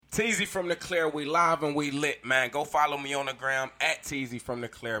Teezy from Tha Clair, we live and we lit, man. Go follow me on the gram at Teezy from Tha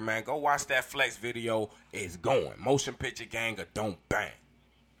Clair, man. Go watch that Flex video. It's going. Motion Picture Gang or Don't Bang.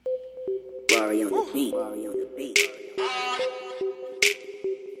 Worry on the beat. Worry on the beat.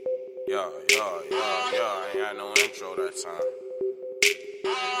 Yo, I ain't got no intro that time.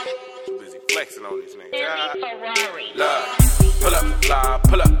 Too busy flexing on these niggas. Look, pull up fly,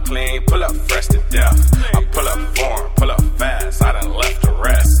 pull up clean, pull up fresh to death. I pull up foreign, pull up fast, I done left the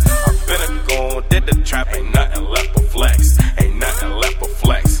rest. I been a goon, did the trap, ain't nothing left but flex. Ain't nothing left but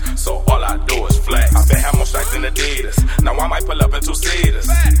flex, so all I do is flex. I been have more stripes than Adidas, now I might pull up in 2 seaters.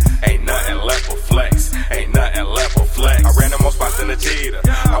 Ain't nothing left but flex, ain't nothing left but flex. I ran the most spots than a cheetah,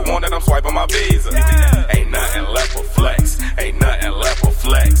 I wanted, I'm swiping my visa. Ain't nothing left but flex, ain't nothing left but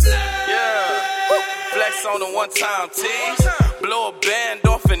flex. Yeah, flex on the one-time tease. Blow a band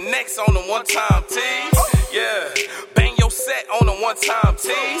off and next on the one-time tease. Yeah, bang your set on the one-time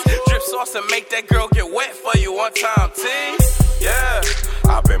tease. Drip sauce and make that girl get wet for you one-time tease. Yeah,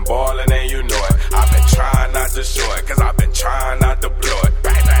 I've been ballin' and you know it. I've been trying not to show it, cause I've been trying not to blow it.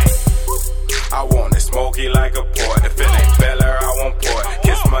 Bang, bang. I want it smoky like a port. If it ain't Beller, I won't pour it.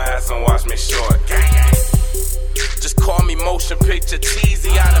 Kiss my ass and watch me short. Gang, gang. Just call me Motion Picture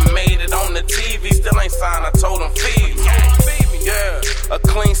Teezy. I done made it on the TV. Still ain't signed, I told them feed me. Yeah, a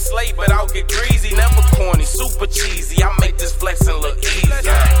clean slate, but I'll get greasy. Never corny, super cheesy. I make this flexing look easy.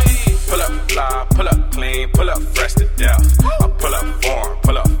 Pull up fly, pull up clean, pull up fresh to death. I pull up foreign,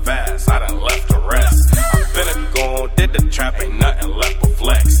 pull up fast. I done left the rest. I been a goon, did the trap, ain't nothing left but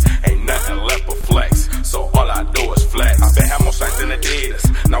flex. Ain't nothing left but flex, so all I do is flex. I been have more stripes than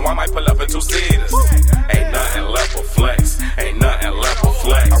Adidas, now I might pull up in 2 seaters. Ain't nothing left but flex, ain't nothing left but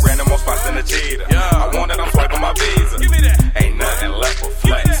flex. I ran the most spots than a cheetah, I wanted, I'm swiping my visa. Ain't nothing left but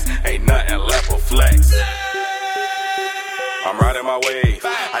flex, ain't nothing left but flex. I'm riding my wave,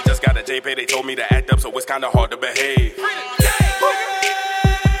 I just got a JPay, they told me to act up, so it's kinda hard to behave.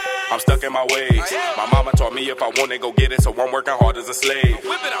 I'm stuck in my ways. My mama taught me if I want it, go get it, so I'm working hard as a slave.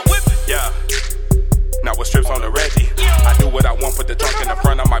 Yeah. Now with strips on the Reggie, I do what I want, put the trunk in the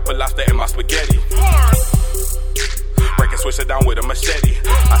front, I might put lobster in my spaghetti. Break and switch it down with a machete.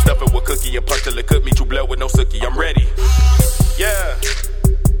 I stuff it with cookie and punch till it cook me. True blood with no sookie, I'm ready. Yeah,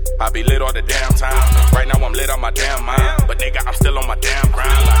 I be lit all the damn time. Right now I'm lit on my damn mind, but nigga, I'm still on my damn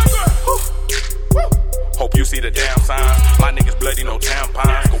grind. Like, hope you see the damn signs. My niggas bloody, no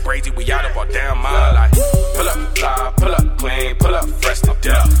tampons. Go crazy, we out of our damn mind. Like, pull up fly, pull up clean, pull up fresh to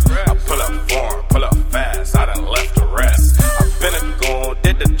death. I pull up foreign, pull up fast. I done left the rest. I been a goon,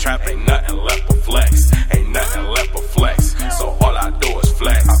 did the trap, ain't nothing left but flex. Ain't nothing left but flex, so all I do is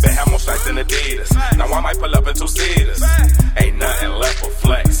flex. I been have more stripes than Adidas, now I might pull up in 2 seaters. Ain't nothing left but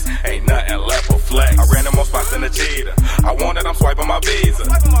flex, ain't nothing left but flex. I ran the most spots than a cheetah, I wanted, I'm swiping my visa.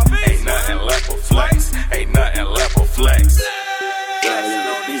 Ain't nothing left but flex, ain't nothing left but flex. Flexing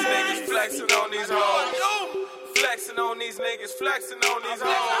on these niggas, flexing on these hoes. Flexing on these niggas, flexing on these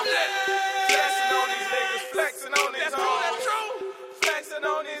hoes. Flexing on these niggas, flexing on these hoes. Flexing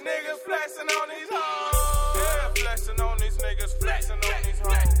on these niggas, flexing on these hoes. Yeah, flexing on these niggas, flexing on these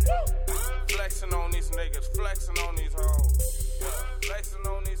hoes. Flexing on these niggas, flexing on these hoes. Flexing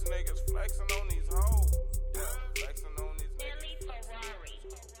on these niggas, flexing on these hoes. Flexing on these niggas.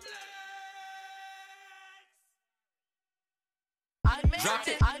 Drop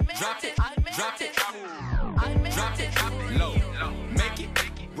it, drop it, drop it, drop it, low, make it,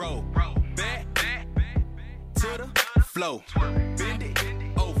 roll, back, to the flow, bend it,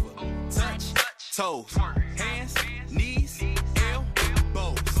 over, touch, toes, hands, knees,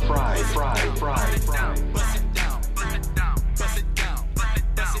 elbows, Fry. bust it down, bust it down, bust it down, bust it down, Fry.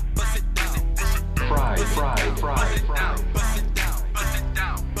 bust it down, bust it down, bust it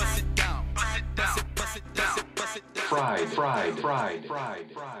down, bust it down, bust it down, bust it down, bust it down.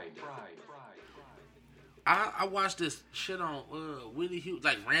 I watched this shit on Whitney Houston,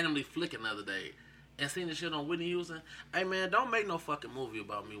 like randomly flicking the other day, and seen this shit on Whitney Houston. Hey man, don't make no fucking movie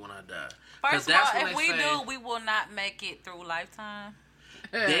about me when I die. First of all, if we do, we will not make it through Lifetime.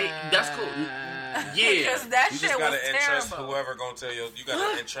 That's cool. Yeah, because that You shit just gotta was entrust terrible. whoever gonna tell you. You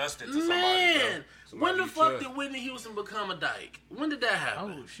gotta entrust it to somebody. Man, Somebody when the you fuck trust. did Whitney Houston become a dyke? When did that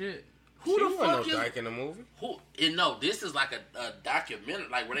happen? Oh shit. Who the fuck no is? dyke in the movie? Who? And no, this is like a documentary,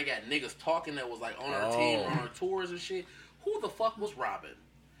 like where they got niggas talking that was like on her team, on her tours and shit. Who the fuck was Robin?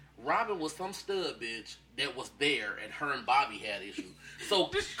 Robin was some stud bitch that was there, and her and Bobby had issues. So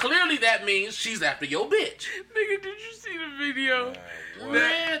clearly that means she's after your bitch. Nigga, did you see the video?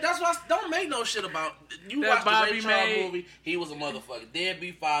 Man, that's why don't make no shit about. You watched the Ray Charles movie. He was a motherfucking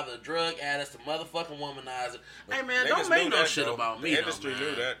deadbeat father, a drug addict, a motherfucking womanizer. Hey man, don't make no shit about me. The industry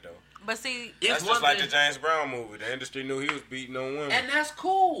knew that though. But see, that's just like the James Brown movie. The industry knew he was beating on women, and that's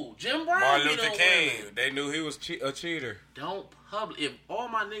cool. Jim Brown, Martin Luther King, they knew he was a cheater. Don't public. If all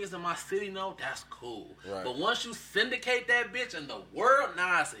my niggas in my city know, that's cool. Right. But once you syndicate that bitch in the world,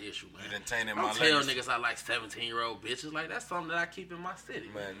 it's an issue, man. You done tainted my legacy. Tell niggas I like 17-year-old bitches. Like that's something that I keep in my city.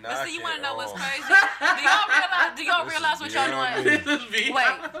 Man, but see, you want to know what's crazy? Do y'all realize what y'all doing? Wait,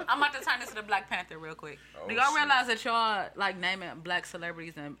 I'm about to turn this to the Black Panther real quick. Do y'all realize that y'all like naming black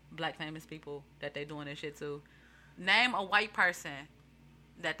celebrities and black famous people that they doing this shit to? Name a white person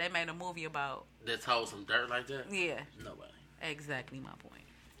that they made a movie about that told some dirt like that. Yeah, nobody. Exactly my point.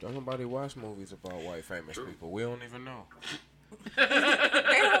 Don't nobody watch movies about white famous people. We don't even know. They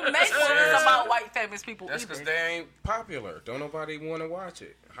don't make movies about white famous people. That's because they ain't popular. Don't nobody want to watch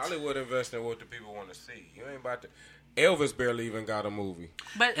it. Hollywood invests in what the people want to see. You ain't about to. Elvis barely even got a movie.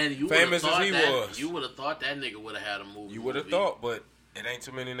 But and you famous as he was, you would have thought that nigga would have had a movie. You would have thought, but it ain't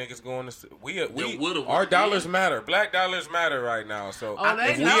too many niggas going to see. Our dollars matter. Black dollars matter right now. So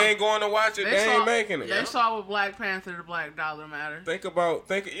if we ain't going to watch it, they ain't making it. They saw with Black Panther the black dollar matter. Think about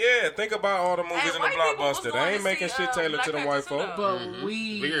all the movies in the blockbuster. They ain't making shit tailored to the white folk. But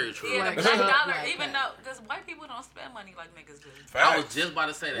we very true. Yeah, the black dollar, even though because white people don't spend money like niggas do. Facts. I was just about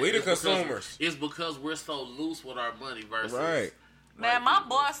to say that. We the consumers. It's because we're so loose with our money versus. Right. Man, my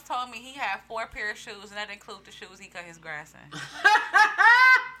boss told me he had 4 pair of shoes, and that includes the shoes he cut his grass in.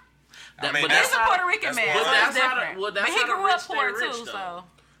 I mean, that's a Puerto Rican man. So that's different. But he grew up poor too, so.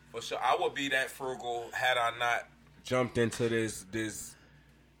 For sure, I would be that frugal had I not jumped into this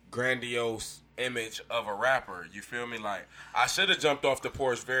grandiose image of a rapper. You feel me? Like I should have jumped off the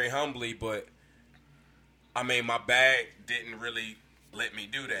porch very humbly, but I mean, my bag didn't really let me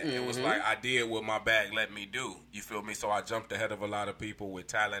do that. It was like I did what my bag let me do. You feel me? So I jumped ahead of a lot of people with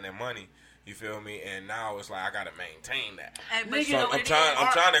talent and money. You feel me? And now it's like I gotta maintain that. So I'm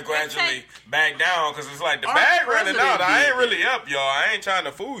trying to gradually back down because it's like the bag running out. I ain't really up, y'all. I ain't trying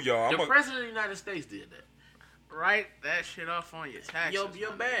to fool y'all. The president of the United States did that. Write that shit off on your taxes.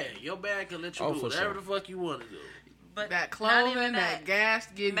 Your bag can let you do whatever the fuck you want to do. But that clothing, that gas,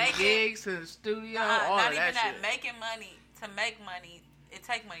 getting gigs to the studio, all not of even that shit. Making money to make money. It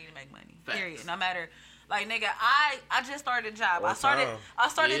take money to make money. Facts. Period. No matter. Like, nigga, I just started a job. I started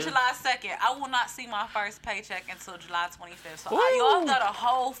July 2nd. I will not see my first paycheck until July 25th. So y'all got a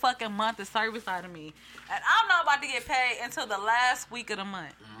whole fucking month of service out of me. And I'm not about to get paid until the last week of the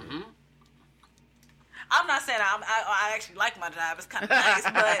month. Mm-hmm. I'm not saying I actually like my job. It's kind of nice.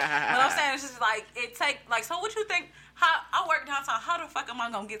 But what I'm saying is just like, it take, like, so what you think, I work downtown. How the fuck am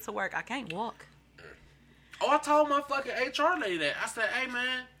I going to get to work? I can't walk. I told my fucking HR lady that. I said, hey,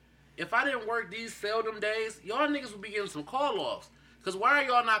 man, if I didn't work these seldom days, y'all niggas would be getting some call-offs. Because why are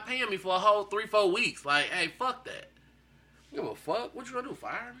y'all not paying me for a whole 3-4 weeks? Like, hey, fuck that. Give a fuck. What you gonna do,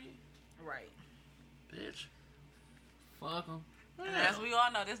 fire me? Right. Bitch. Fuck them. And as we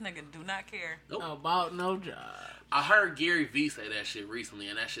all know, this nigga do not care about no job. I heard Gary Vee say that shit recently,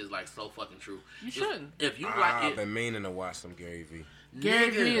 and that shit's like so fucking true. You shouldn't. If you I've been meaning to watch some Gary Vee.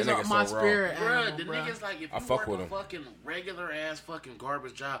 Gary Vee is on my spirit. Bruh, the nigga's like, if you work a fucking regular ass fucking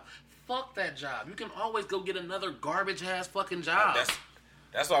garbage job, fuck that job. You can always go get another garbage ass fucking job.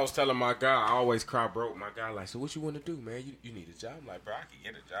 That's what I was telling my guy. I always cry broke. My guy like, so what you want to do, man? You need a job? I'm like, bro, I can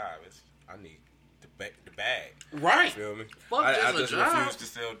get a job. I need the bag. Right. You feel me? Fuck I just job. refuse to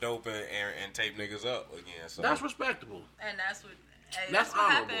sell dope and tape niggas up again. So that's respectable. And that's what that's what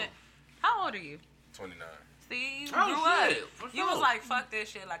happened. How old are you? 29. See, you grew up. You was like, fuck this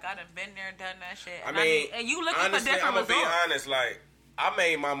shit. Like, I done been there and done that shit. I mean, and you looking honestly, for different results. I'm going to be honest. Like, I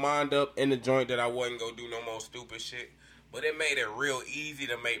made my mind up in the joint that I wasn't going to do no more stupid shit. But it made it real easy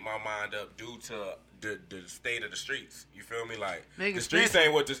to make my mind up due to the state of the streets. You feel me? Like, niggas the streets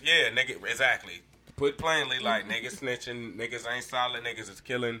ain't what this... Yeah, nigga, exactly. Put plainly, like, niggas snitching, niggas ain't solid, niggas is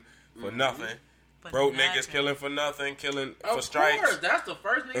killing for nothing. Broke niggas killing for nothing, killing for strikes. Of course, that's the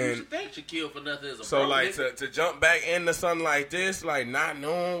first thing you should think should kill for nothing is a so broke like nigga. to jump back into something like this, like not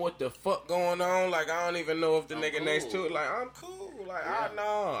knowing what the fuck going on, like I don't even know if the nigga cool. Next to it, like I'm cool, like I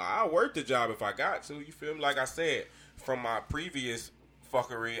know I'll work the job if I got to. You feel me? Like I said, from my previous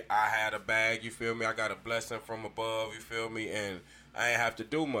fuckery, I had a bag. You feel me? I got a blessing from above. You feel me? And I ain't have to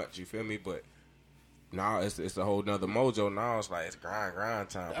do much. You feel me? But now it's a whole nother mojo. Now it's like it's grind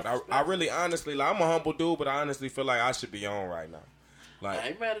time. But I really honestly, like I'm a humble dude, but I honestly feel like I should be on right now. Like I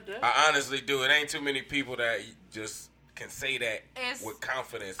ain't mad at that. I honestly do. It ain't too many people that just can say that with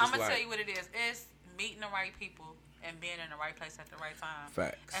confidence. I'm gonna tell you what it is. It's meeting the right people and being in the right place at the right time.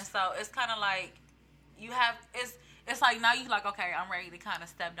 Facts. And so it's kind of like you have it's like now you like, okay, I'm ready to kind of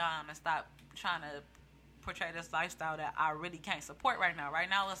step down and stop trying to portray this lifestyle that I really can't support right now. Right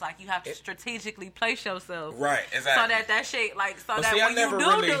now, it's like you have to strategically place yourself, right? Exactly. So that shit, like, so but that see,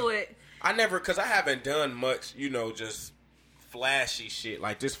 when you do it, I never, because I haven't done much, just flashy shit.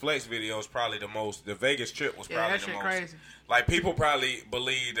 Like this flex video is probably the Vegas trip was probably the most crazy. Like people probably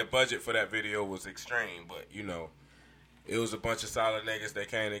believe the budget for that video was extreme, but it was a bunch of solid niggas that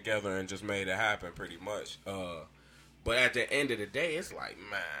came together and just made it happen pretty much. But at the end of the day, it's like,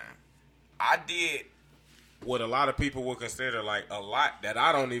 man, I did what a lot of people would consider like a lot that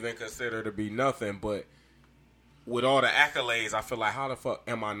I don't even consider to be nothing, but with all the accolades, I feel like, how the fuck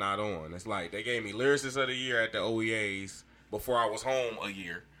am I not on? It's like they gave me Lyricist of the Year at the OEAs before I was home a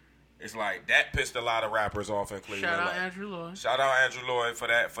year. It's like that pissed a lot of rappers off in Cleveland. Shout out like, Andrew Lloyd. Shout out Andrew Lloyd for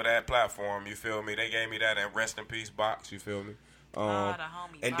that platform. You feel me? They gave me that and rest in peace box. You feel me? the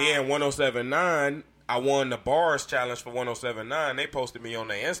homie And vibe. then 107.9, I won the bars challenge for 107.9. They posted me on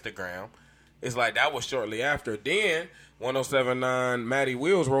their Instagram. It's like that was shortly after. Then 107.9, Matty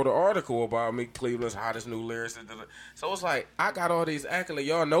Wills wrote an article about me, Cleveland's hottest new lyricist. So it's like I got all these accolades.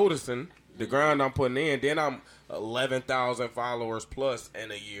 Y'all noticing the grind I'm putting in. Then I'm 11,000 followers plus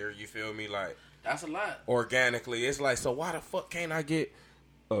in a year. You feel me? Like that's a lot. Organically, it's like, so why the fuck can't I get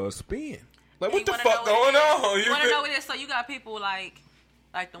a spin? Like, what You the wanna fuck know what going it is? on? You want to know what it is? So you got people like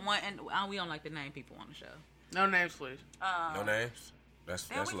the one, and we don't like to name people on the show. No names, please. No names. That's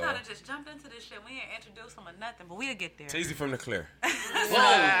And we love. kind of just jumped into this shit. We ain't introduced them or nothing, but we'll get there. Teasy from the Clear.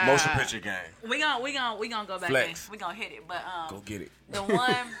 Whoa. Motion picture gang. We gonna go back Flex. in. We gonna hit it, but Go get it. the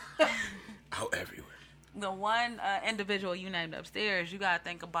one. Out everywhere. The one individual you named upstairs, you gotta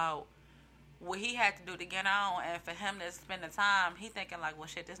think about what he had to do to get on, and for him to spend the time, he thinking like, well,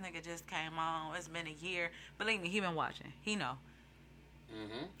 shit, this nigga just came on. It's been a year. Believe me, he been watching. He know.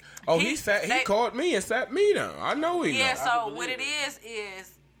 Mm-hmm. Oh, he called me and sat me down. I know he. Yeah. Know. So what it is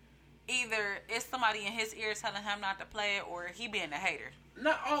either it's somebody in his ear telling him not to play it, or he being a hater.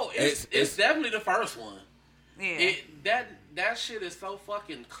 No, it's definitely the first one. Yeah. That shit is so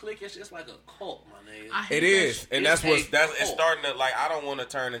fucking cliquish. It's like a cult, my nigga. It is, and It's it's starting to, like, I don't want to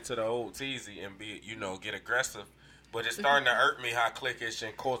turn into the old Teasy and be, get aggressive, but it's starting to irk me how cliquish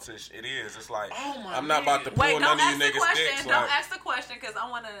and cultish it is. It's like, I'm not about to pull none of you niggas' dicks. Don't ask the question, because I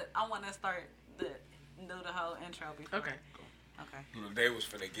wanna start do the whole intro before. Okay. They was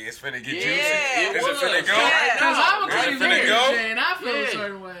finna get juicy. It Is was. it finna go? Because I'm a Is it Cleveland finna nigga, go? and I feel a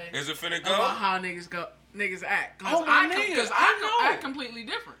certain way Is it finna about go? how niggas act. Oh, my nigga, Because I I know. act completely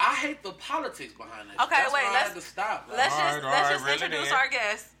different. I hate the politics behind that. Okay, That's wait, why I let's- had to stop. Like, Let's All just right, introduce then. our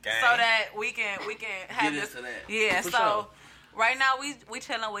guest Gang. so that we can have Get this. into that. Yeah. For So sure. right now we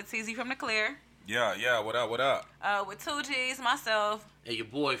chilling with TZ from the Clear, Yeah. What up? with 2Gs, myself, and your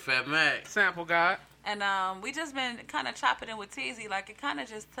boy Fat Mac. Sample God. and we just been kind of chopping it with TZ. Like, it kind of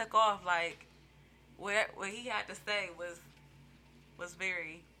just took off. Like what he had to say was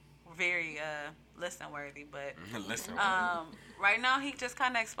very, very listen worthy. But Listen. right now he just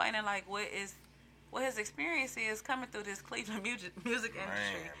kind of explaining like what his experience is coming through this Cleveland music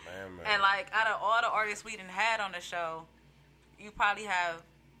industry. Man. And like, out of all the artists we done had on the show, you probably have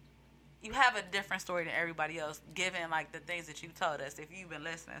a different story than everybody else, given like the things that you told us if you've been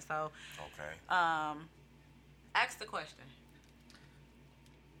listening. So, Okay. ask the question.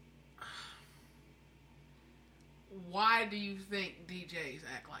 Why do you think DJs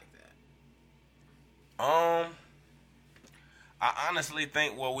act like that? I honestly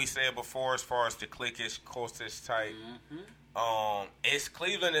think what we said before, as far as the cliquish, cultish type, it's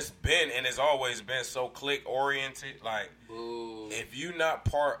Cleveland has been and has always been so clique oriented. Like, Ooh. if you not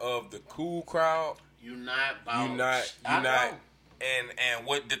part of the cool crowd, You not you not. And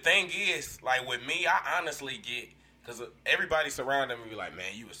what the thing is, like with me, I honestly get, because everybody surrounding me be like,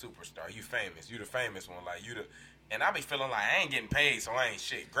 man, you a superstar, you famous, you the famous one, like you the. And I be feeling like I ain't getting paid, so I ain't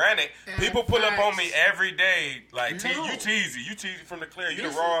shit. Granted, people pull up on me every day, like, No. you teasy from the Clear, you the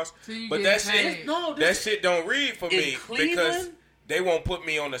Listen, Ross. till you But get that paid. shit, No, that shit don't read for in me because Cleveland? they won't put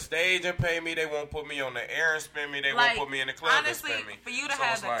me on the stage and pay me. They won't put me on the air and spin me. They Like, won't put me in the club honestly, and spin me. for you to So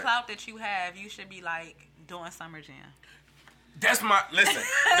have it's the like, clout that you have, you should be like doing Summer Jam. That's my listen.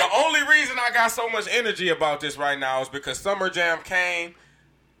 The only reason I got so much energy about this right now is because Summer Jam came.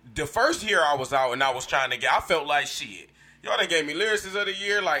 The first year I was out and I was trying to get, I felt like shit. Y'all done gave me Lyricist of the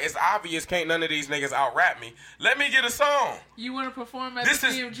Year. Like, it's obvious can't none of these niggas out rap me. Let me get a song. You want to perform at This the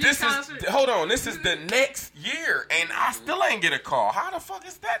is CMG concert? hold on. This is the next year and I still ain't get a call. How the fuck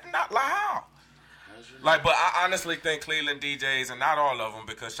is that not like how? Like, but I honestly think Cleveland DJs, and not all of them,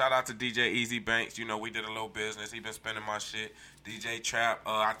 because shout out to DJ Easy Banks. You know, we did a little business. He been spinning my shit. DJ Trap.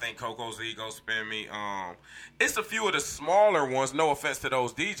 I think Coco Z go spin me. It's a few of the smaller ones. No offense to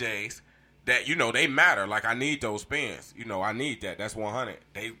those DJs. That, you know, they matter. Like, I need those spins. You know, I need that. That's 100.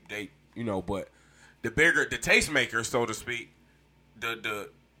 They you know, but the bigger, the tastemakers, so to speak,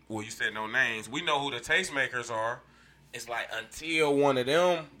 well, you said no names. We know who the tastemakers are. It's like until one of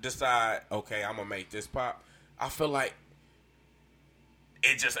them decide, okay, I'm going to make this pop, I feel like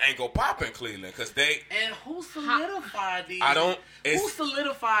it just ain't gonna pop in Cleveland because they. And who solidified these? I don't. Who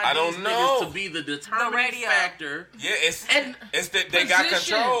solidified these niggas to be the determining factor? Yeah, it's that they got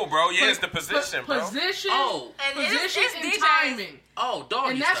control, bro. Yeah, it's the position, bro. Position. Oh, and position it's and DJs. timing. Oh,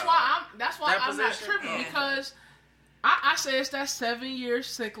 doggy and that's style. why I'm not tripping because I say it's that 7-year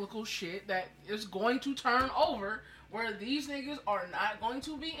cyclical shit that is going to turn over. Where these niggas are not going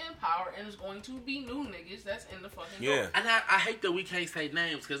to be in power and it's going to be new niggas that's in the fucking door. And I hate that we can't say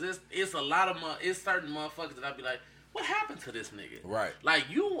names because it's a lot of it's certain motherfuckers that I'd be like, what happened to this nigga? Right. Like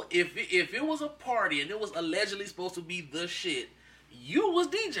you, if it was a party and it was allegedly supposed to be the shit, you was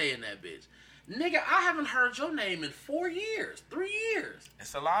DJing that bitch. Nigga, I haven't heard your name in 4 years, 3 years.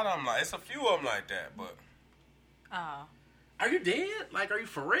 It's a lot of them it's a few of them like that, but. Are you dead? Like, are you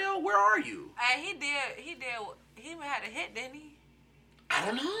for real? Where are you? Hey, he did. He even had a hit, didn't he? I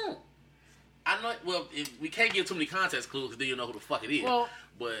don't know. I know. Well, we can't give too many context clues because then you know who the fuck it is. Well,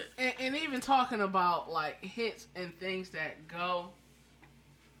 but and even talking about like hits and things that go,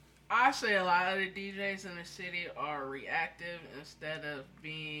 I say a lot of the DJs in the city are reactive instead of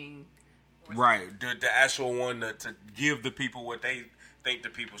being right. The actual one to give the people what they think the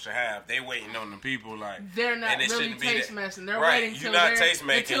people should have. They waiting on the people like they're not and it really taste messing. They're waiting you're not taste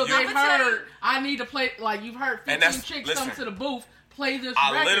making until they've heard. I need to play like you've heard 15 chicks come to the booth play this.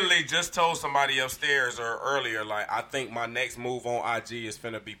 I literally just told somebody upstairs or earlier like I think my next move on IG is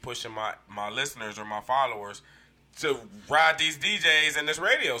finna be pushing my listeners or my followers to ride these DJs in this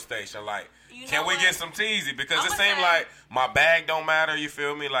radio station. Like, can we get some teasy? Because it seemed like my bag don't matter. You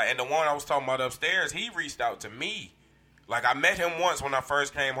feel me? Like, and the one I was talking about upstairs, he reached out to me. Like, I met him once when I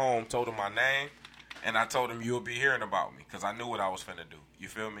first came home, told him my name, and I told him you'll be hearing about me because I knew what I was finna do. You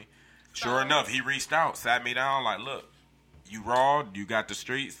feel me? Sure enough, he reached out, sat me down, like, look, you raw, you got the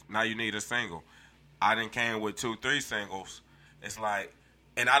streets, now you need a single. I done came with 2-3 singles. It's like,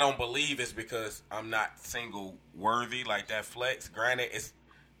 and I don't believe it's because I'm not single worthy like that flex. Granted,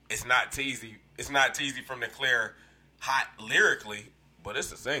 it's not teasy. It's not teasy from Tha Clair hot lyrically, but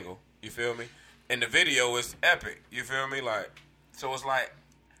it's a single. You feel me? And the video is epic. You feel me? Like, so it's like,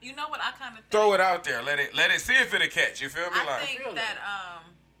 you know what I kind of think? Throw it out there. Let it see if it'll catch. You feel me? I think that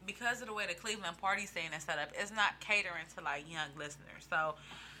because of the way the Cleveland party scene is set up, it's not catering to like young listeners. So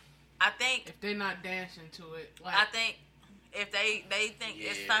I think if they're not dancing to it, like, I think if they think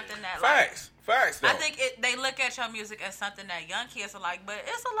it's something that facts. Though. I think they look at your music as something that young kids are like, but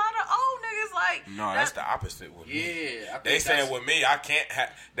it's a lot of old niggas like. No, that's the opposite with me. Yeah, they saying with me I can't.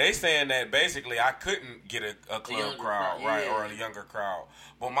 They saying that basically I couldn't get a club crowd, right, or a younger crowd.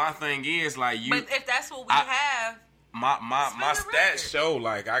 But my thing is like you. But if that's what we have. My stats show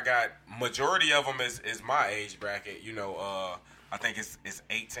like I got majority of them is my age bracket. You know, I think it's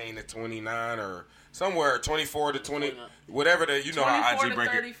 18 to 29 or somewhere 24 to 20, whatever the you know how IG break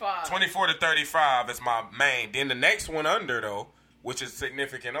it. 24 to 35 is my main. Then the next one under though, which is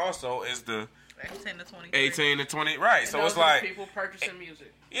significant also, is the 18 to 20. 18 to 20, right? And so it's like people purchasing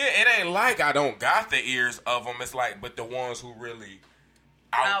music. Yeah, it ain't like I don't got the ears of them. It's like, but the ones who really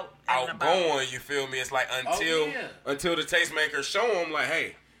outgoing, you feel me? It's like until the tastemakers show them, like,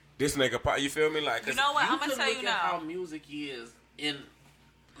 hey, this nigga pop. You feel me? Like, you know what? I'm gonna tell you now. How music is in,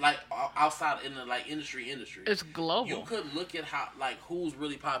 like, outside in the like industry. It's global. You could look at how like who's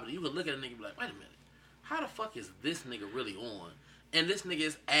really popular. You could look at a nigga and be like, wait a minute, how the fuck is this nigga really on? And this nigga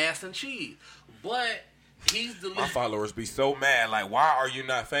is ass and cheese, but. My followers be so mad. Like, why are you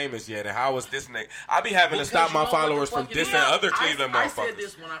not famous yet? And how is this nigga? I be having to stop my followers from dissing other Cleveland motherfuckers. I said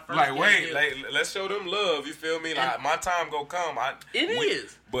this when I first like, wait, let's show them love. You feel me? Like, my time go come. It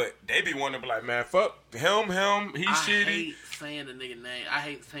is. But they be wanting to be like, man, fuck him. He's shitty. I hate saying the nigga name. I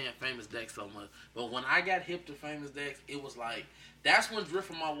hate saying Famous Dex so much. But when I got hip to Famous Dex, it was like, that's when Drift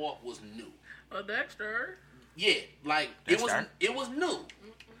from My Walk was new. Dexter. Yeah, like, it was new.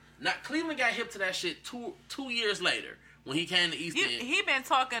 Now, Cleveland got hip to that shit two years later when he came to East End. He been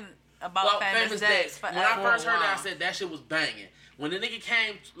talking about Famous Dex. When I first heard that, I said that shit was banging. When the nigga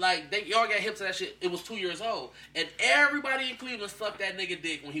came, like, y'all got hip to that shit, it was 2 years old. And everybody in Cleveland sucked that nigga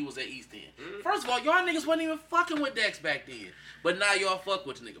dick when he was at East End. First of all, y'all niggas wasn't even fucking with Dex back then. But now y'all fuck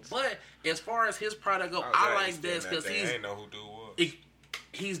with the nigga. But as far as his product go, I like Dex because I ain't know who dude was.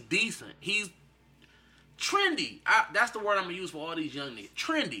 He's decent. He's trendy. That's the word I'm going to use for all these young niggas.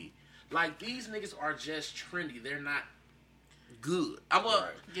 Trendy. Like, these niggas are just trendy. They're not good.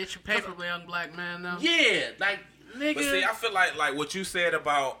 Get your paper, young black man, though. Yeah, like, nigga. But see, I feel like what you said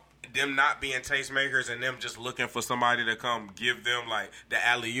about them not being tastemakers and them just looking for somebody to come give them, like, the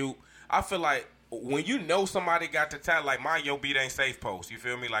alley-oop. I feel like when you know somebody got the talent, like my Yo Beat Ain't Safe post, you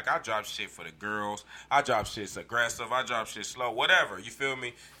feel me? Like, I drop shit for the girls. I drop shit's aggressive. I drop shit slow. Whatever, you feel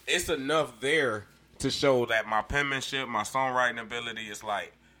me? It's enough there to show that my penmanship, my songwriting ability is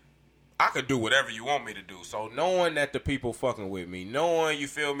like, I could do whatever you want me to do. So knowing that the people fucking with me, knowing, you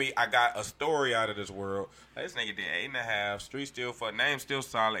feel me, I got a story out of this world. Like, this nigga did 8.5, street still fuck, name still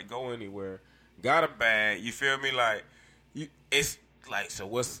solid, go anywhere, got a bag, you feel me? Like, it's like, so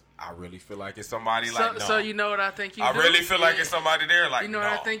what's, I really feel like it's somebody like, no. So you know what I think you do? I really feel like it's somebody there like, you know no.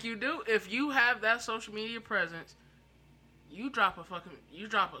 what I think you do? If you have that social media presence, you drop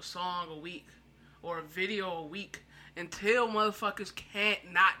a song a week or a video a week until motherfuckers can't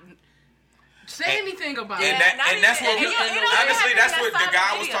not say anything about it. And that's what, honestly, that's what the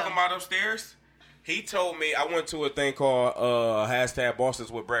guy was video. talking about upstairs. He told me, I went to a thing called hashtag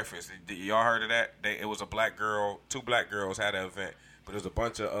Bosses with Breakfast. Y'all heard of that? It was a black girl, 2 black girls had an event. But there's a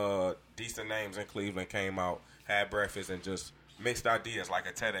bunch of decent names in Cleveland came out, had breakfast, and just mixed ideas like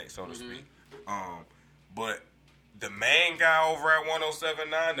a TEDx, so to speak. But the main guy over at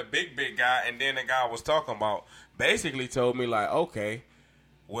 107.9, the big guy, and then the guy I was talking about, basically told me, like, okay,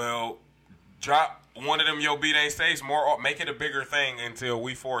 well, drop one of them Yo Beat Ain't Safes, make it a bigger thing until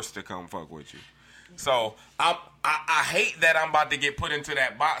we forced to come fuck with you. So I hate that I'm about to get put into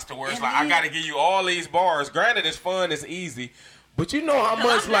that box to where it's like I got to give you all these bars. Granted, it's fun, it's easy, but you know how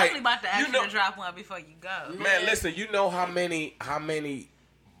much I'm like about to ask you to drop one before you go. Man, listen, you know how many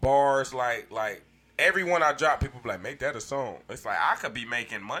bars like everyone I drop, people be like, make that a song. It's like I could be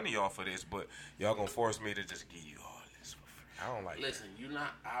making money off of this, but y'all gonna force me to just give you all this for free. I don't like. Listen, you're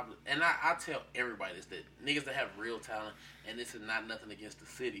not and I tell everybody this, that niggas that have real talent, and this is not nothing against the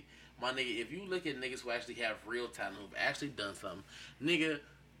city. My nigga, if you look at niggas who actually have real talent, who've actually done something, nigga,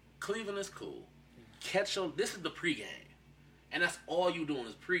 Cleveland is cool. This is the pregame. And that's all you doing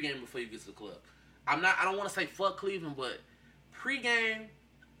is pregame before you get to the club. I don't want to say fuck Cleveland, but pregame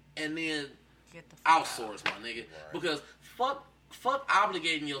and then outsource, my nigga. Right. Because fuck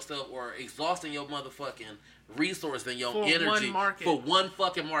obligating yourself or exhausting your motherfucking resource and your energy for one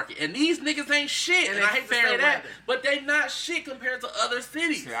fucking market. And these niggas ain't shit. And I hate to say that, but they not shit compared to other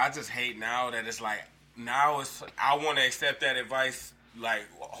cities. See, I just hate now that it's like, I want to accept that advice like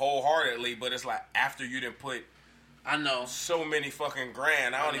wholeheartedly, but it's like after you done put I know so many fucking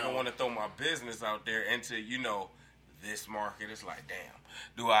grand, I don't even want to throw my business out there into, this market. It's like, damn,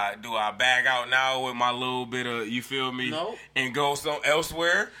 do I bag out now with my little bit of, you feel me? Nope. And go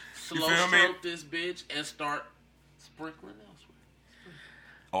elsewhere? Slow stroke this bitch and start sprinkling elsewhere.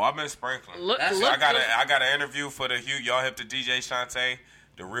 Oh, I've been sprinkling. I got an interview for the y'all hip to DJ Shantae,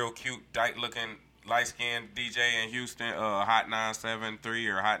 the real cute, dyke looking, light skinned DJ in Houston, Hot 973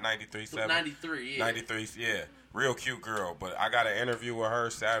 or Hot 93.7. 93, yeah. 93, yeah. Real cute girl. But I got an interview with her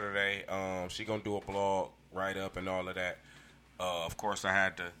Saturday. She gonna do a blog write up and all of that. Of course, I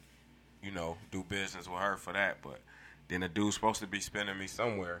had to, do business with her for that. But then the dude's supposed to be spending me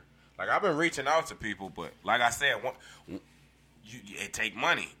somewhere. Like, I've been reaching out to people, but like I said, it take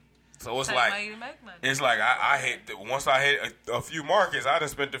money. So it's like, it's like I hit, once I hit a few markets, I done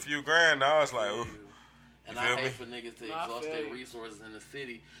spent a few grand. Now it's like, oof. And I hate for niggas to exhaust their resources in the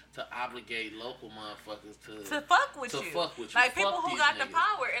city to obligate local motherfuckers to fuck with you. Like, people fuck who got niggas. The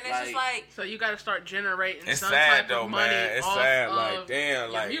power. And it's just like... So you got to start generating it's some sad type though, of money man. It's off sad. of Like, damn,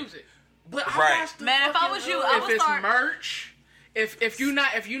 your like music. But right. Man, if I was you, I would start... merch, if you're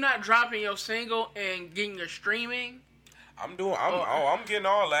not dropping your single and getting your streaming... I'm getting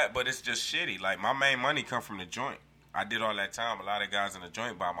all that, but it's just shitty. Like, my main money come from the joint. I did all that time. A lot of guys in the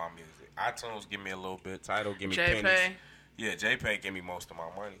joint buy my music. iTunes give me a little bit. Tidal give me pennies. Yeah, JPay give me most of my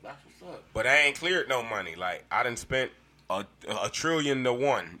money. That's what's up. But I ain't cleared no money. Like, I done spent a trillion to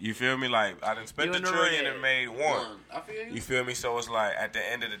one. You feel me? Like, I done spent a trillion and made one. I feel you. You feel me? So it's like, at the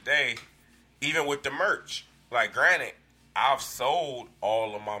end of the day, even with the merch, like, granted, I've sold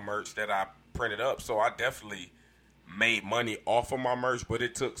all of my merch that I printed up, so I definitely made money off of my merch, but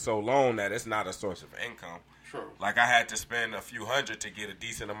it took so long that it's not a source of income. True. Like, I had to spend a few hundred to get a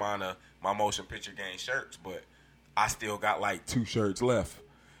decent amount of my motion picture game shirts, but I still got like 2 shirts left.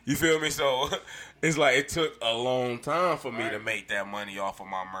 You feel me? So it's like it took a long time for me to make that money off of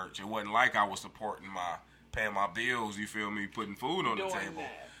my merch. It wasn't like I was supporting paying my bills. You feel me? Putting food on the table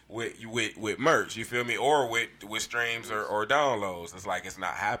with merch. You feel me? Or with streams or downloads. It's like it's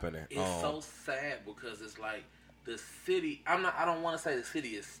not happening. It's so sad because it's like the city. I don't want to say the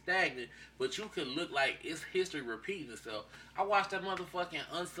city is stagnant, but you could look like it's history repeating itself. I watched that motherfucking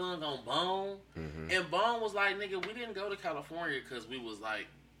Unsung on Bone, and Bone was like, "Nigga, we didn't go to California because we was like."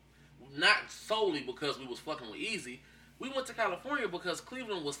 Not solely because we was fucking with Easy. We went to California because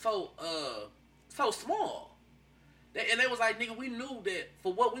Cleveland was so small. And they was like, nigga, we knew that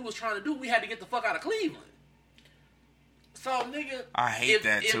for what we was trying to do, we had to get the fuck out of Cleveland. So, nigga, I hate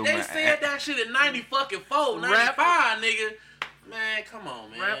that too, man. man. If they said that shit in 94, 95, nigga, man, come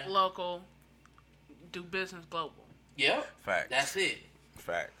on, man. Rep local, do business global. Yep. Facts. That's it.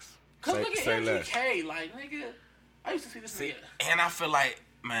 Facts. Because look at MGK, like, nigga, I used to see this nigga. And I feel like,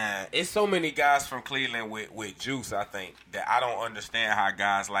 man, it's so many guys from Cleveland with juice, I think, that I don't understand how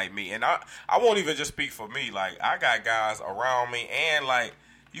guys like me. And I won't even just speak for me. Like, I got guys around me, and, like,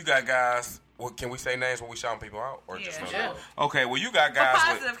 you got guys. Well, can we say names when we shouting people out? Or just sure. Okay, well, you got guys.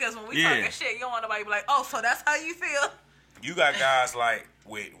 Positive, because when we talking shit, you don't want nobody to be like, oh, so that's how you feel. You got guys, like,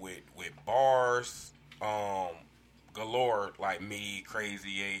 with bars, galore, like me,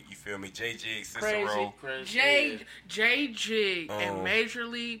 Crazy 8, you feel me? J Jig, Cicero. J Jig and Major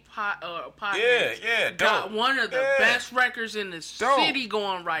League Podcast. Yeah, got dope. one of the best records in the city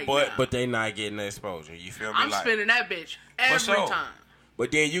going right now. But they not getting the exposure. You feel me? I'm spinning that bitch every time.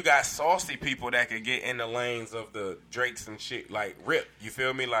 But then you got saucy people that can get in the lanes of the Drakes and shit, like Rip. You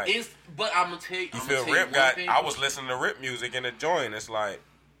feel me? Like, but I'm gonna tell you. You feel Rip got? I was listening to Rip music in the joint. It's like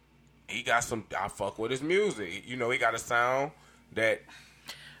he got some. I fuck with his music. You know, he got a sound that.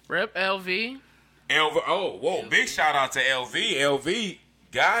 Rip LV. Oh, whoa! Big shout out to LV. LV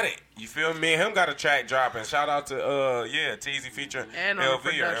got it. You feel me? Him got a track dropping. Shout out to Teezy featuring and on LV the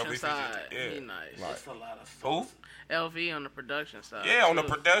production or LV side. featuring. He nice. That's a lot of Who? LV on the production side. Yeah, on the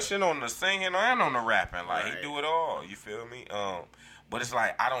production, on the singing, and on the rapping. Like, he do it all. You feel me? But it's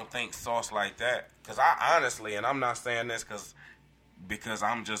like, I don't think Sauce like that. Because I honestly, and I'm not saying this because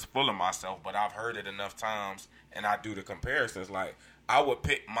I'm just full of myself, but I've heard it enough times, and I do the comparisons. Like, I would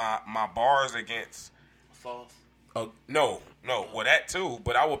pick my bars against... Sauce? No. Well, that too.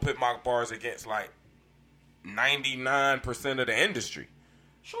 But I would put my bars against, like, 99% of the industry.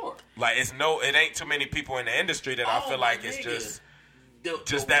 Sure. Like, it ain't too many people in the industry that I feel like it's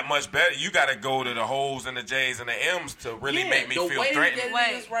just that much better. You got to go to the Hoes and the J's and the M's to really make me feel threatened.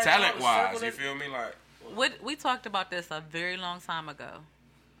 Right talent-wise, you feel me? Like, we talked about this a very long time ago.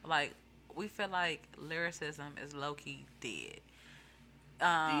 Like, we feel like lyricism is low-key dead.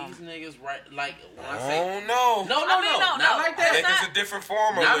 These niggas, like, when I say... No, not like that. It's a different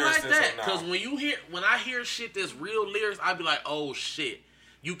form of lyricism. Not like that. Because when I hear shit that's real lyrics, I be like, oh, shit.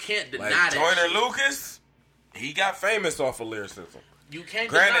 You can't deny that Joyner shit. Lucas, he got famous off of lyricism. You can't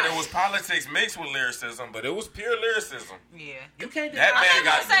Granted, deny it was politics mixed with lyricism, but it was pure lyricism. Yeah. You can't deny that man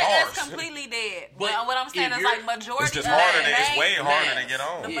got bars. It's completely dead. But what I'm saying is, like, majority it's just harder. It's way harder to get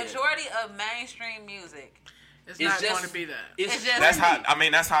on. The majority of mainstream music, it's not going to be that. It's just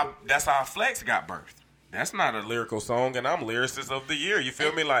that's how Flex got birthed. That's not a lyrical song, and I'm lyricist of the year. You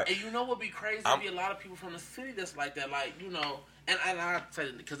feel me? Like, and you know what be crazy? There be a lot of people from the city that's like that. Like, you know, and I say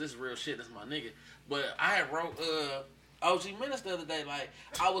it because this is real shit. This is my nigga. But I had wrote OG Menace the other day. Like,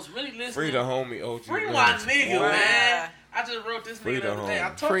 I was really listening. Free the homie OG. Free my nigga, man. I just wrote this nigga the other day.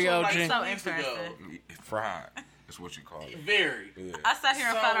 I talked to him like 2 weeks ago. Fried. That's what you call it. Very. Yeah. I sat here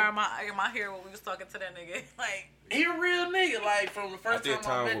and flat out in my hair when we was talking to that nigga. Like, he a real nigga. Like, from the first time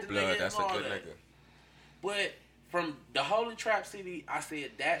I met the nigga. That's a good nigga. But from the Holy Trap City, I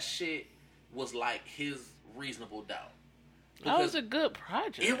said that shit was like his Reasonable Doubt. That was a good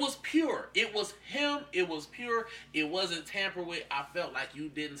project. It was pure. It was him. It was pure. It wasn't tampered with. I felt like you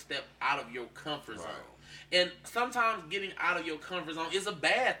didn't step out of your comfort zone. And sometimes getting out of your comfort zone is a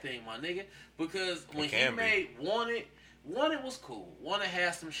bad thing, my nigga. Because when he made Wanted was cool. Wanted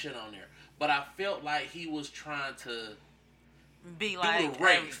had some shit on there. But I felt like he was trying to be do like the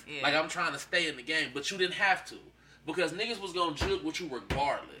race. Like, I'm trying to stay in the game. But you didn't have to. Because niggas was going to jug with you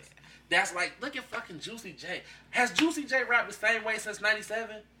regardless. That's like, look at fucking Juicy J. Has Juicy J rapped the same way since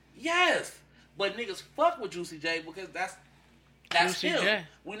 97? Yes. But niggas fuck with Juicy J because that's Juicy him. J.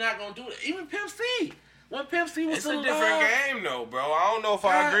 We're not going to do it. Even Pimp C. When Pimp C was still alive. It's a different game, though, bro. I don't know if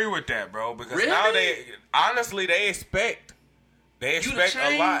I agree with that, bro. Because now they expect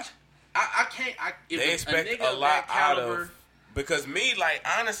a lot. I can't. They expect a lot out of. Because me, like,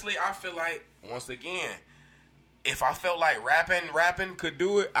 honestly, I feel like, once again, if I felt like rapping could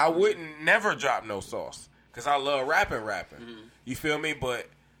do it, I wouldn't never drop no sauce. Because I love rapping. Mm-hmm. You feel me? But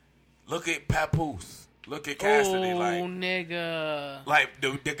look at Papoose. Look at Cassidy. Nigga. Like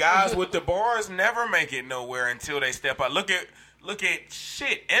the guys with the bars never make it nowhere until they step out. Look at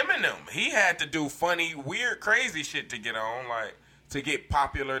shit. Eminem. He had to do funny, weird, crazy shit to get on. Like, to get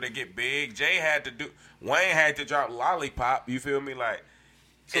popular, to get big. Wayne had to drop Lollipop. You feel me? Like,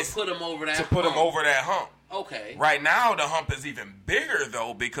 to put him over that hump. Okay. Right now, the hump is even bigger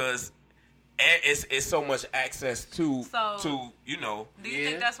though because it's so much access to you know. Do you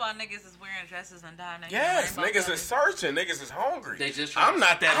think that's why niggas is wearing dresses and dying? Yes, niggas is searching. Niggas is hungry. I'm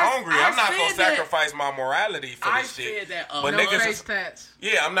not that hungry. I'm not gonna sacrifice my morality for this shit. But niggas face tats.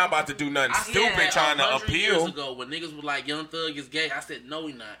 Yeah, I'm not about to do nothing stupid trying to appeal. Years ago, when niggas was like, "Young Thug is gay," I said, "No,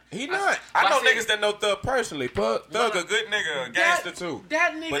 he not." He not. I know niggas that know Thug personally. Thug a good nigga, a gangster too.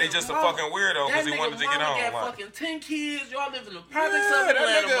 That nigga, but he just a fucking weirdo because he wanted to get on. Got fucking 10 kids. Y'all live in the projects of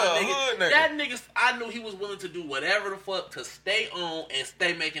Atlanta, my nigga. That nigga, I knew he was willing to do whatever the fuck to stay on and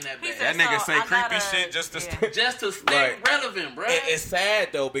stay making that bag. That nigga say creepy shit just to stay relevant, bro. It's sad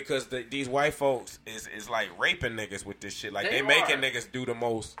though because these white folks is like raping niggas with this shit. Like they making niggas do the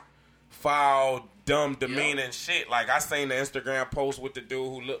most foul, dumb, demeaning shit. Like I seen the Instagram post with the dude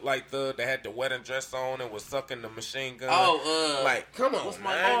who looked like Thug that had the wedding dress on and was sucking the machine gun. Like come on, what's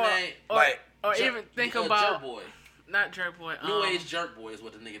my man. name? Or even think about Jerk Boy. Not Jerk Boy. New Age Jerk Boy is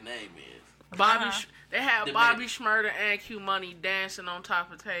what the nigga name is. They had Bobby Shmurda and Q Money dancing on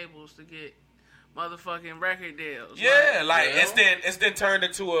top of tables to get motherfucking record deals. Yeah, it's then turned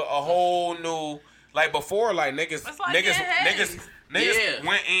into a whole new, like before, like niggas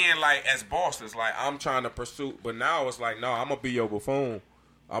went in like as bosses, like I'm trying to pursue, but now it's like no, I'm gonna be your buffoon.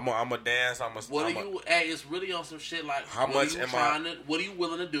 I'm a dance. It's really on some shit like what are you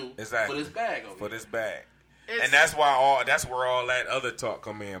willing to do for this bag? For this bag. And that's why that's where all that other talk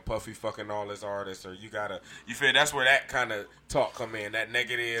come in. Puffy fucking all his artists, or you feel that's where that kind of talk come in. That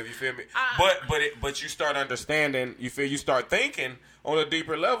negative, you feel me? But you start understanding. You feel you start thinking on a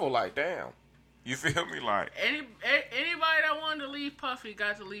deeper level. Like damn, you feel me? Like anybody that wanted to leave Puffy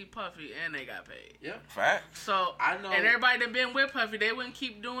got to leave Puffy, and they got paid. Yeah, facts. So I know, and everybody that been with Puffy, they wouldn't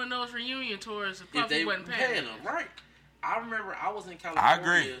keep doing those reunion tours if Puffy wasn't paying them. Right. I remember I was in California. I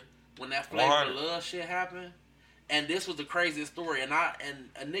agree. When that Flavor of Love shit happened. And this was the craziest story, and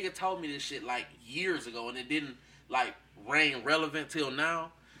a nigga told me this shit like years ago, and it didn't like reign relevant till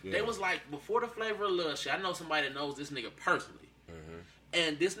now. Yeah. They was like before the Flavor of Love shit. I know somebody that knows this nigga personally,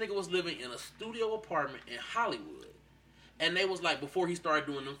 and this nigga was living in a studio apartment in Hollywood, and they was like before he started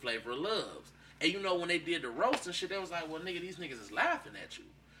doing them Flavor of Loves, and you know when they did the roast and shit, they was like, well nigga, these niggas is laughing at you,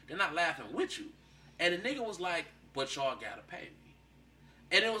 they're not laughing with you, and the nigga was like, but y'all gotta pay me,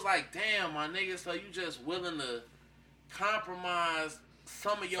 and it was like, damn my nigga, so you just willing to compromise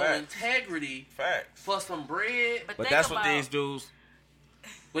some of your integrity for some bread. But that's what these dudes.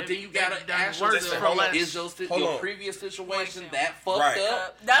 But then you gotta ask yourself, is your previous situation that fucked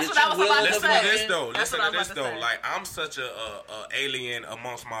up? That's what I was about to say. Listen to this though. Like I'm such a alien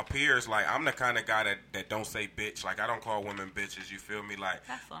amongst my peers. Like I'm the kind of guy that don't say bitch. Like I don't call women bitches. You feel me? Like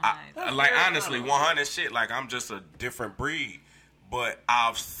like honestly, 100 shit. Like I'm just a different breed. But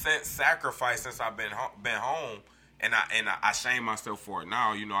I've sacrificed since I've been home. And I shame myself for it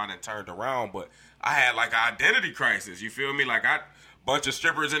now. You know, I done turned around, but I had like an identity crisis. You feel me? Like bunch of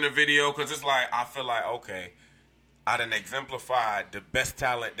strippers in the video because it's like I feel like okay, I done exemplified the best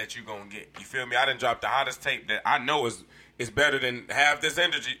talent that you gonna get. You feel me? I done dropped the hottest tape that I know is better than half this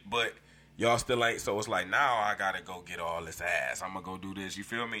energy, but y'all still ain't. So it's like now I gotta go get all this ass. I'm gonna go do this. You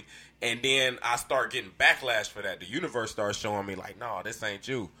feel me? And then I start getting backlash for that. The universe starts showing me like, no, this ain't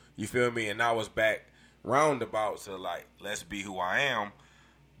you. You feel me? And I was back roundabout to like, let's be who I am.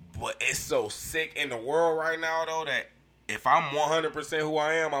 But it's so sick in the world right now though that if I'm 100% who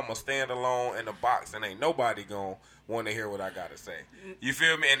I am, I'm gonna stand alone in the box and ain't nobody gonna want to hear what I gotta say. You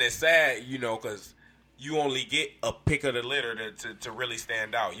feel me? And it's sad, you know, because you only get a pick of the litter to really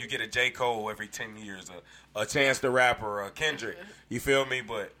stand out. You get a J. Cole every 10 years, a Chance the Rapper, a Kendrick. You feel me?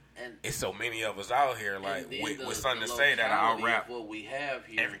 But it's so many of us out here like with something to say that I out-rap. What we have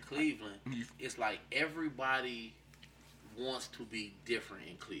here in Cleveland, it's like everybody wants to be different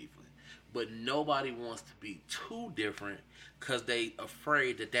in Cleveland. But nobody wants to be too different because they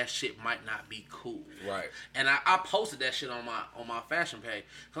afraid that shit might not be cool. Right. And I posted that shit on my fashion page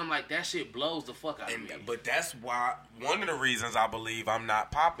because I'm like, that shit blows the fuck out of me. But that's why one of the reasons I believe I'm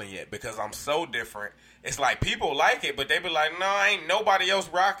not popping yet because I'm so different. It's like people like it, but they be like, no, ain't nobody else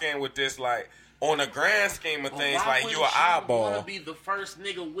rocking with this. Like, on the grand scheme of things, why like you an wouldn't eyeball. want to be the first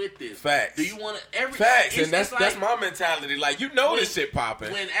nigga with this? Facts. Do you want to Facts, it's, and that's like, my mentality. Like this shit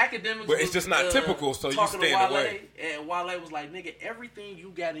popping. When academics, but it's just not typical, so you talking stay to Wale, away. And Wale was like, "Nigga, everything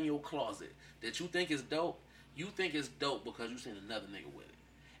you got in your closet that you think is dope, you think is dope because you seen another nigga with it."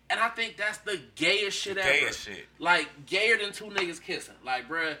 And I think that's the gayest shit ever. Gayest shit. Like gayer than two niggas kissing. Like,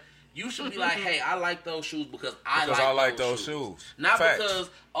 bruh. You should be like, hey, I like those shoes because I like those shoes. Not Facts. because,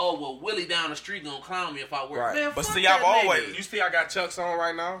 oh, well, Willie down the street gonna clown me if I wear Right. Man, but fuck see, that I've always, nigga. you see, I got Chucks on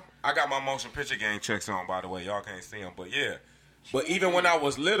right now. I got my motion picture game Chucks on, by the way. Y'all can't see them, but yeah. But even when I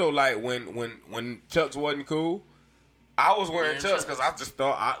was little, like when Chucks wasn't cool, I was wearing Chucks because I just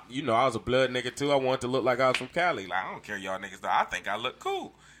thought, I was a blood nigga too. I wanted to look like I was from Cali. Like, I don't care y'all niggas though. I think I look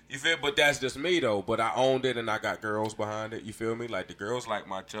cool. You feel? But that's just me though. But I owned it and I got girls behind it. You feel me? Like the girls like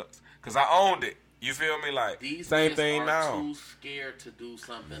my Chucks because I owned it. You feel me? Like These same niggas thing are now. Too scared to do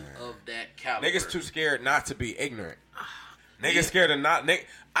something of that caliber. Niggas too scared not to be ignorant. Niggas scared of not.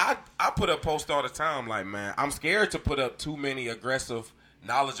 I put up posts all the time. Like, man, I'm scared to put up too many aggressive,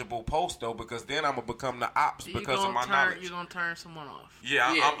 knowledgeable posts though, because then I'm gonna become the ops because of my knowledge. You're gonna turn someone off. Yeah,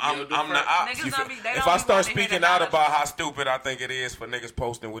 I'm the ops. Niggas If I start speaking out about how stupid I think it is for niggas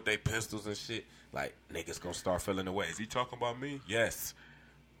posting with their pistols and shit, like niggas gonna start feeling away. Is he talking about me? Yes.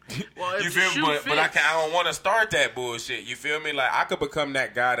 Well, you feel me? But I don't want to start that bullshit. You feel me? Like I could become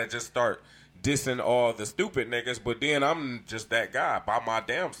that guy that just start dissing all the stupid niggas, but then I'm just that guy by my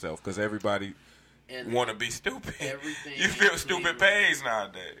damn self because everybody want to be stupid. Everything you feel stupid pays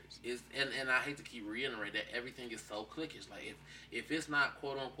nowadays. And I hate to keep reiterating that everything is so cliquish. Like if it's not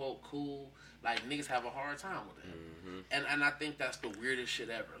quote unquote cool, like niggas have a hard time with it. Mm-hmm. And I think that's the weirdest shit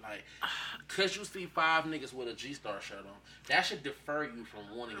ever. Like, cause you see 5 niggas with a G-Star shirt on, that should defer you from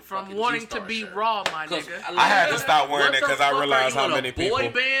wanting to be shirt. raw, my nigga. I had to stop wearing it because I realized how many people.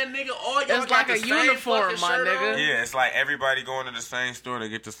 Boy band nigga, all y'all it's got like the a same uniform, my shirt nigga. on. Yeah, it's like everybody going to the same store to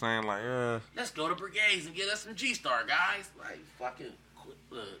get the same. Like, let's go to Brigades and get us some G-Star, guys. Like, fucking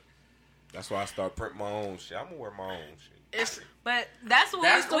quit. That's why I start printing my own shit. I'm gonna wear my own shit. But that's what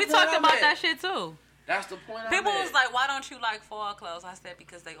we the talked point about I'm that at. shit too. That's the point. People I'm was at. like, why don't you like fall clothes? I said,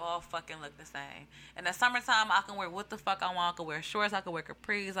 because they all fucking look the same. In the summertime, I can wear what the fuck I want. I can wear shorts. I can wear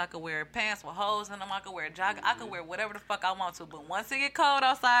capris. I can wear pants with holes in them. I can wear jogging. I can wear whatever the fuck I want to. But once it get cold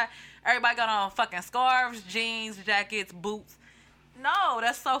outside, everybody got on fucking scarves, jeans, jackets, boots. No,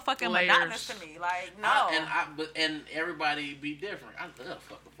 that's so fucking Layers. monotonous to me. Like, no. And everybody be different. I love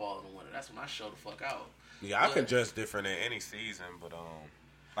fucking fall and winter. That's when I show the fuck out. Yeah, I can dress different in any season, but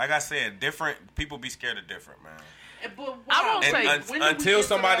like I said, different people be scared of different, man. But I won't say when did we until get to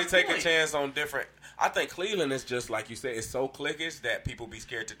somebody that take a point? chance on different. I think Cleveland is just like you said. It's so cliquish that people be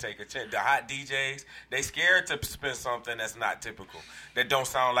scared to take a chance. The hot DJs, they scared to spin something that's not typical. That don't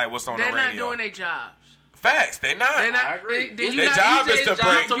sound like what's on They're the radio. not doing their jobs. Facts, they not. They're not. I agree. Their job is to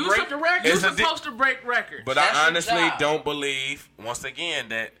break. the record. You're It's a supposed to break records. But That's I your honestly job. don't believe, once again,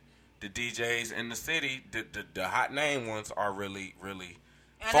 that the DJs in the city, the hot name ones, are really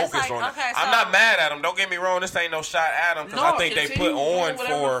And focused it's like, on it. okay, I'm so- not mad at them. Don't get me wrong. This ain't no shot at them because No, I think they continue put on doing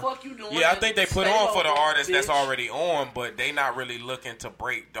whatever the for. fuck you doing Yeah, I and think they put stay on for the local, artist that's bitch. already on, but they not really looking to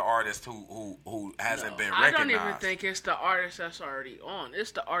break the artist who hasn't been I don't recognized. even think it's the artist that's already on. It's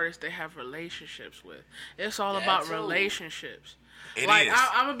the artist they have relationships with. It's all That about too. It relationships. is.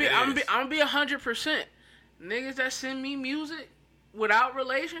 I'm It gonna is. be 100%. Niggas that send me music without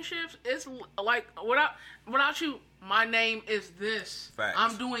relationships, it's like without you. My name is this. Facts.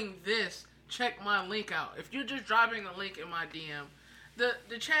 I'm doing this. Check my link out. If you're just dropping a link in my DM,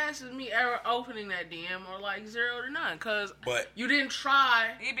 the chances of me ever opening that DM are like 0 to none. Cause But- you didn't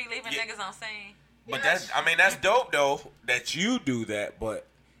try. You be leaving Yeah. niggas on scene. But that's dope though that you do that. But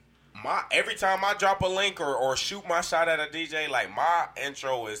every time I drop a link or shoot my shot at a DJ, like my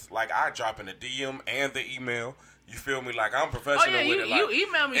intro is like I drop in the DM and the email. You feel me? Like I'm professional Oh yeah, with it. Like, you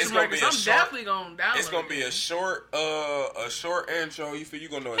email me it's some gonna records. be a I'm short- definitely gonna download. It's gonna be it. a short intro. You feel you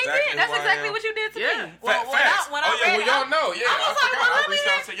gonna know He exactly did. That's who I exactly am. what you did to Yeah. me. Well, Facts. when I Oh yeah, read well it, y'all know. Yeah, I was like, forgot. well, I let me reached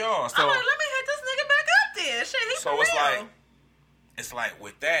out hit- to y'all. So I'm like, let me hit this nigga back up there. Shit, he So for it's real. it's like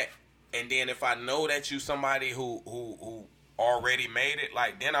with that, and then if I know that you somebody who already made it,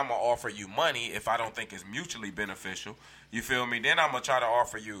 like then I'm gonna offer you money if I don't think it's mutually beneficial. You feel me? Then I'm gonna try to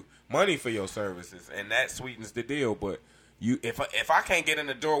offer you money for your services, and that sweetens the deal. But if I can't get in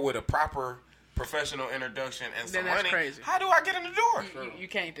the door with a proper professional introduction and some Then that's money, crazy. how do I get in the door? You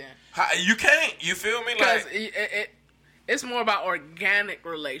can't then. You can't. You feel me? Because Like it's more about organic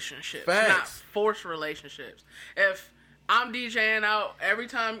relationships, Facts. not forced relationships. If I'm DJing out every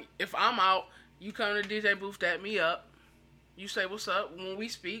time, if I'm out, you come to the DJ booth, dap me up. You say what's up. When we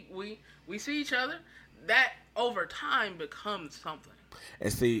speak, we see each other. That over time becomes something.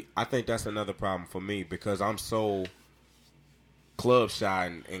 And see, I think that's another problem for me because I'm so club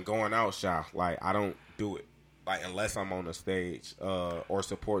shy and going out shy. Like, I don't do it. Like, unless I'm on the stage or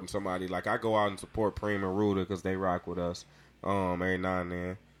supporting somebody. Like, I go out and support Preem and Ruda because they rock with us every now and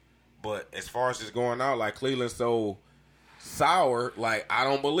then. But as far as just going out, like, Cleveland's so sour. Like, I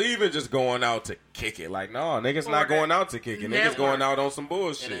don't believe in just going out to kick it. Like, no, niggas not going out to kick it. Niggas going out on some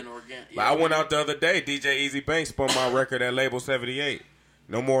bullshit. Like, I went out the other day. DJ Easy Banks spun my record at Label 78.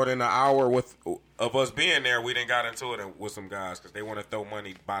 No more than an hour of us being there, we done got into it with some guys because they want to throw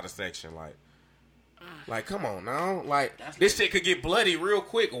money by the section. Like, come on now. Like, this shit could get bloody real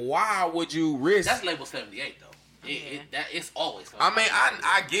quick. Why would you risk? That's Label 78, though. It's always. I mean,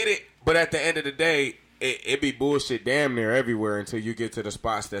 I get it, but at the end of the day, it be bullshit damn near everywhere until you get to the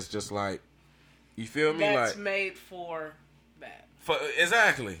spots that's just like, you feel me? That's like made for that.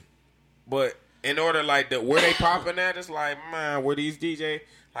 Exactly. But in order, like, where they popping at, it's like, man, where these DJ,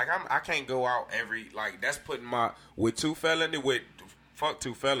 like, I can't go out that's putting with two felonies.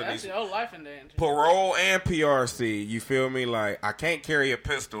 That's your life in danger. Parole and PRC, you feel me? Like, I can't carry a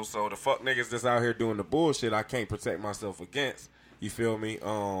pistol, so the fuck niggas that's out here doing the bullshit, I can't protect myself against. You feel me?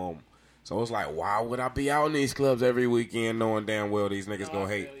 So it's like, why would I be out in these clubs every weekend knowing damn well these niggas gonna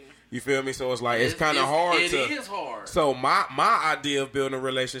hate? You feel me? So it's like, it's kind of hard It is hard. So my idea of building a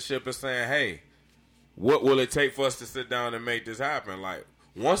relationship is saying, hey, what will it take for us to sit down and make this happen? Like,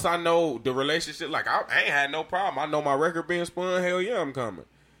 once I know the relationship, like, I ain't had no problem. I know my record being spun. Hell yeah, I'm coming.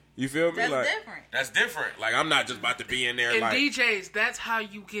 You feel me? That's like, different. That's different. Like, I'm not just about to be in there. And like, DJs, that's how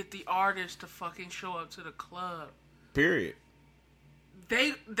you get the artists to fucking show up to the club. Period.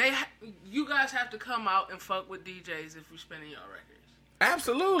 You guys have to come out and fuck with DJs if you're spinning your records.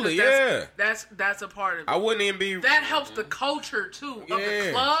 Absolutely, yeah. That's a part of it. I wouldn't even be. That helps the culture too of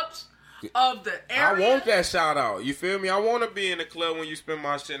the clubs. Of the area. I want that shout out. You feel me? I want to be in the club when you spin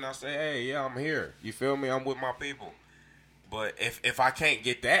my shit and I say, hey, yeah, I'm here. You feel me? I'm with my people. But if I can't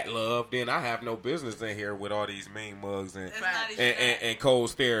get that love, then I have no business in here with all these mean mugs and cold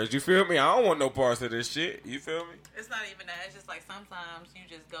stares. You feel me? I don't want no parts of this shit. You feel me? It's not even that. It's just like sometimes you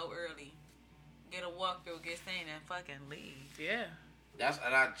just go early, get a walkthrough, get seen, and fucking leave. Yeah.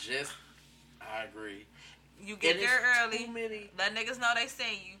 I agree. You get there early, let niggas know they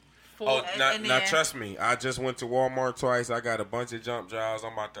seen you. Now trust me, I just went to Walmart twice. I got a bunch of jump drives.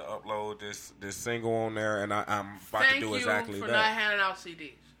 I'm about to upload this single on there, and I'm about to do exactly that. Thank you for not handing out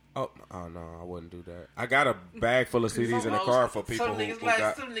CDs. Oh no, I wouldn't do that. I got a bag full of CDs in the car for people who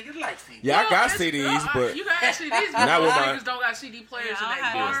got. Some niggas like CDs. Yeah, I got CDs, but you got CDs, but not with niggas don't got CD players in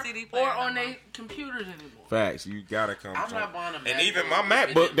their car CD or on their computers anymore. Facts, you gotta come. I'm not buying a MacBook. And even my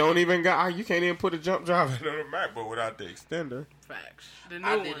MacBook don't even got. You can't even put a jump drive in a MacBook without the extender. Facts. The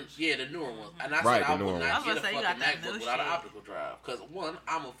new ones. Yeah, the newer ones. And I said I would not get a fucking MacBook without an shit. optical drive. Because one,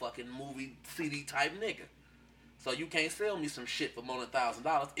 I'm a fucking movie CD type nigga. So you can't sell me some shit for more than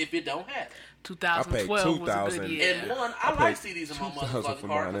 $1,000 if it don't have it. 2012 was a good year. And one, I like CDs in my motherfucking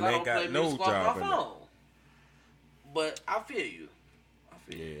car because I don't play music off my phone. But I feel you.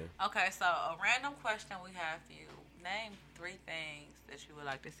 Okay, so a random question we have for you. Name 3 things that you would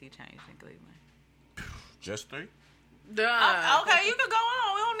like to see changed in Cleveland. Just 3? Okay, you can go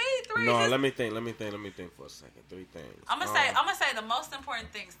on. We don't need 3. No, let me think for a second. 3 things. I'm gonna say the most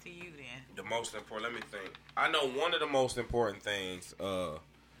important things to you then. The most important. Let me think. I know one of the most important things that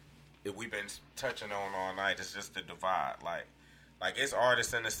we've been touching on all night is just the divide. Like it's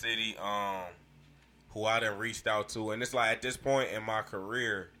artists in the city who I done reached out to, and it's like at this point in my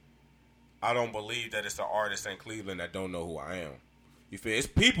career, I don't believe that it's an artist in Cleveland that don't know who I am. You feel? It's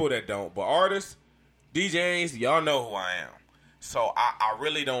people that don't, but artists, DJs, y'all know who I am. So I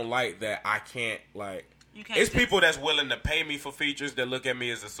really don't like that I can't, like... It's people that's willing to pay me for features that look at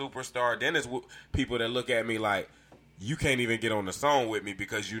me as a superstar. Then it's people that look at me like, you can't even get on the song with me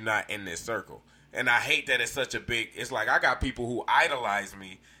because you're not in this circle. And I hate that it's such a big... It's like I got people who idolize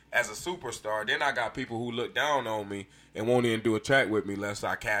me as a superstar. Then I got people who look down on me and won't even do a track with me unless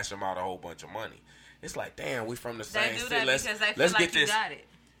I cash them out a whole bunch of money. It's like, damn, we from the same city. Let's get like you got it.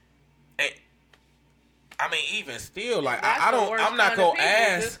 Hey, I mean, even still, like, I'm not gonna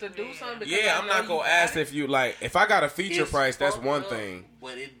ask. I'm not gonna ask if you, like, if I got a feature price, that's one thing.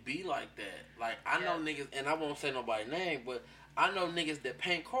 But it be like that. Like, I know niggas, and I won't say nobody's name, but I know niggas that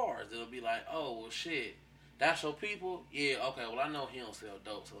paint cars. It'll be like, oh, well, shit, that's your people? Yeah, okay, well, I know he don't sell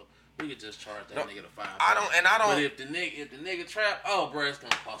dope, so we could just charge that nigga the $5. But if the nigga trap, oh, bro, it's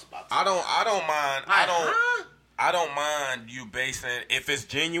gonna cost about $2. I don't mind you basing, if it's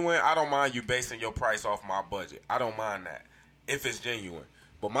genuine, I don't mind you basing your price off my budget. I don't mind that. if it's genuine.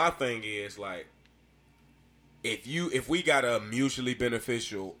 But my thing is like, if we got a mutually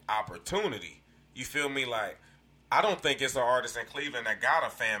beneficial opportunity, you feel me? Like, I don't think it's an artist in Cleveland that got a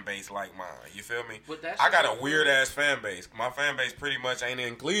fan base like mine. You feel me? I got a weird ass fan base. My fan base pretty much ain't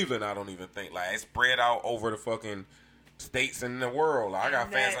in Cleveland. I don't even think like it's spread out over the fucking states and the world. I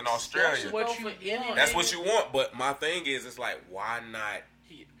got fans in Australia. That's what you want. But my thing is, it's like, why not?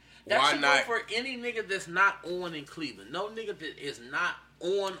 That should go for any nigga that's not on in Cleveland. No nigga that is not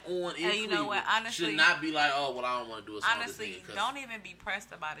on in Cleveland. You know what? Honestly, should not be like, oh, well, I don't want to do a song. Honestly, don't even be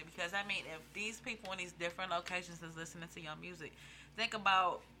pressed about it, because I mean, if these people in these different locations is listening to your music, think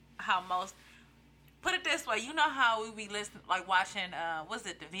about how most. Put it this way, you know how we be listening, like watching, what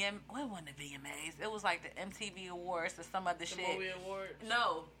wasn't the VMAs? It was like the MTV Awards or some other shit. Movie Awards?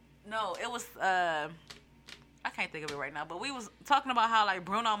 No, it was, I can't think of it right now, but we was talking about how like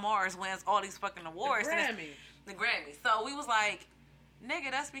Bruno Mars wins all these fucking awards. The Grammys. So we was like, nigga,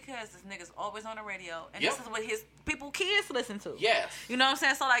 that's because this nigga's always on the radio, and this is what his kids listen to. Yes. You know what I'm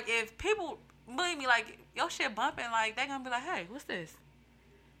saying? So like, if people, believe me, like, your shit bumping, like, they gonna be like, hey, what's this?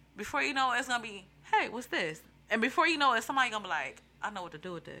 Before you know it, it's gonna be, hey, what's this? And before you know it, somebody gonna be like, I know what to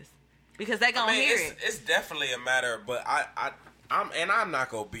do with this. Because they gonna hear it. It's definitely a matter, but I'm not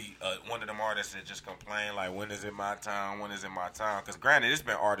gonna be one of them artists that just complain like, when is it my time? When is it my time? Because granted, it's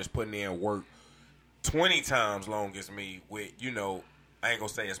been artists putting in work 20 times long as me with, you know, I ain't gonna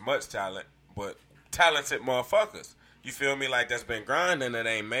say as much talent, but talented motherfuckers. You feel me? Like, that's been grinding and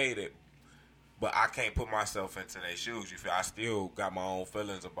ain't made it. But I can't put myself into their shoes. You feel? I still got my own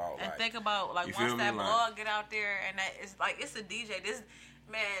feelings about. And like, think about like once that blog get out there, and that it's like it's a DJ. This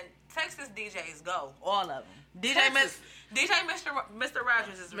man, Texas DJs go, all of them. Mr.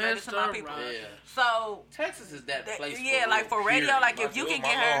 Rogers is related to my people. Yeah. So Texas is that place. Yeah, like for radio, like if you can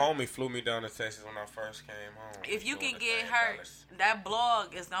get her. My homie flew me down to Texas when I first came home. If you can get her, that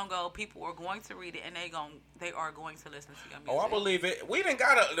blog is gonna go. People are going to read it, and they are going to listen to your music. Oh, I believe it. We done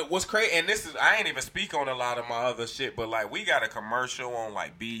got what's crazy, and this is, I ain't even speak on a lot of my other shit, but like, we got a commercial on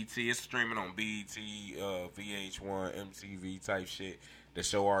like BET. It's streaming on BET, VH1, MTV type shit. To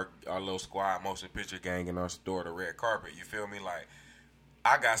show our little squad motion picture gang in our store, the red carpet. You feel me? Like,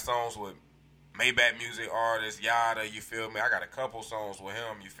 I got songs with Maybach music artist, Yada, you feel me? I got a couple songs with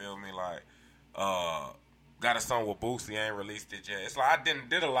him, you feel me? Like, got a song with Boosie, I ain't released it yet. It's like, I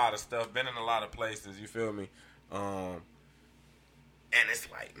did a lot of stuff, been in a lot of places, you feel me? And it's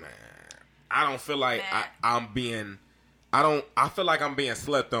like, man, I don't feel like I feel like I'm being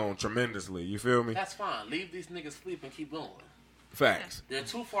slept on tremendously, you feel me? That's fine. Leave these niggas sleep and keep going. Facts. They're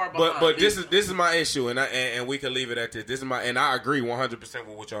too far behind. But this is my issue, and we can leave it at this. This is and I agree 100%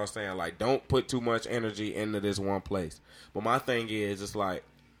 with what y'all saying. Like, don't put too much energy into this one place. But my thing is, it's like,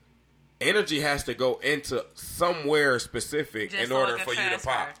 energy has to go into somewhere specific in order for you to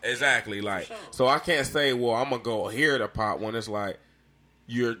pop. Exactly. Like, so I can't say, well, I'm gonna go here to pop when it's like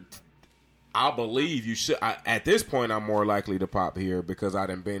I believe you should. At this point, I'm more likely to pop here because I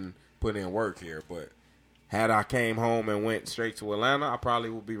done been put in work here, but. Had I came home and went straight to Atlanta, I probably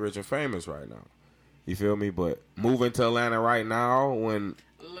would be rich and famous right now. You feel me? But moving to Atlanta right now, when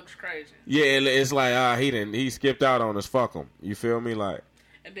it looks crazy. Yeah, it's like he skipped out on us. Fuck him. You feel me? Like,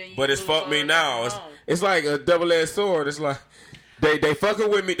 but it's fuck me now. It's like a double-edged sword. It's like they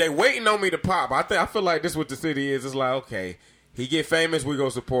fucking with me. They waiting on me to pop. I feel like this is what the city is. It's like, okay, he get famous, we gonna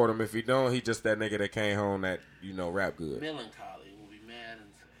support him. If he don't, he just that nigga that came home that rap good. Melancholy will be mad and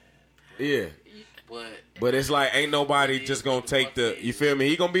sad. Yeah. But it's like, ain't nobody just gonna take the, you feel me?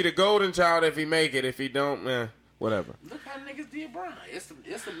 He gonna be the golden child if he make it. If he don't, man, whatever. Look how niggas did Brian. It's some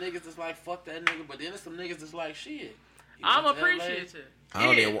niggas that's like, fuck that nigga, but then there's some niggas that's like, shit. I'm appreciative. I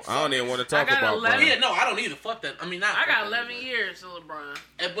don't even want to talk about Brian. Yeah, no, I don't either. Fuck that. I mean, I got 11 years to LeBron.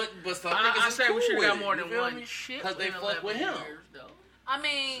 But some niggas is cool we should with have it, got more than one shit because they fuck with him. I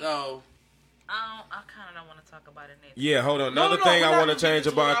mean, so I kind of don't want to talk about it next. Yeah, hold on. Another thing I want to change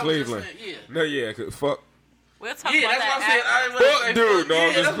about Cleveland. Fuck. We'll talk about that. Fuck dude. No,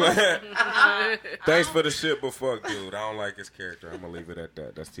 I'm just playing. Thanks for the shit, but fuck dude. I don't like his character. I'm going to leave it at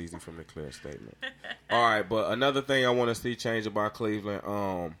that. That's teasing from the Clair statement. All right, but another thing I want to see change about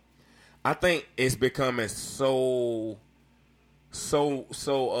Cleveland, I think it's becoming so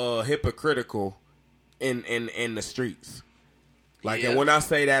hypocritical in the streets. Like, and when I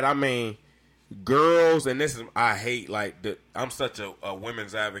say that, I mean girls, and this is, I hate, like, I'm such a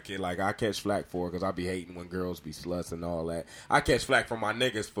women's advocate. Like, I catch flack for it because I be hating when girls be sluts and all that. I catch flack from my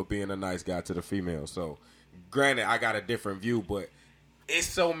niggas for being a nice guy to the female. So, granted, I got a different view, but it's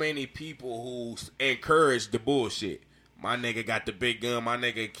so many people who encourage the bullshit. My nigga got the big gun. My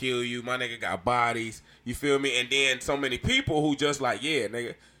nigga kill you. My nigga got bodies. You feel me? And then so many people who just like, yeah,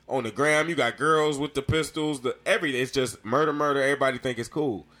 nigga, on the gram, you got girls with the pistols, everything. It's just murder. Everybody think it's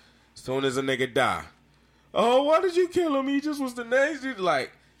cool. Soon as a nigga die, oh, why did you kill him? He just was the next dude.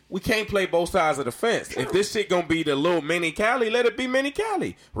 Like, we can't play both sides of the fence. True. If this shit gonna be the little mini Cali, let it be mini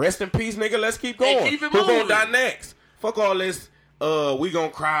Cali. Rest in peace, nigga. Let's keep going. Keep Who gonna die next? Fuck all this. We gonna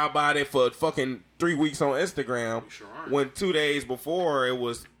cry about it for fucking 3 weeks on Instagram. Sure when 2 days before it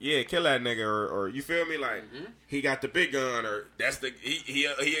was, yeah, kill that nigga, or you feel me? Like, he got the big gun, or that's the he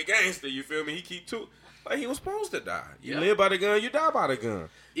a gangster. You feel me? He keep two. Like, he was supposed to die. You live by the gun, you die by the gun.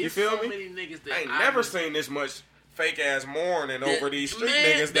 You feel so me? Many niggas that I ain't never seen this much fake ass mourning over these street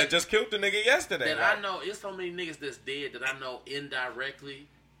niggas that just killed the nigga yesterday. That I know, it's so many niggas that's dead that I know indirectly.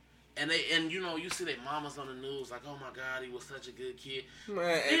 And you know, you see their mamas on the news like, oh my God, he was such a good kid.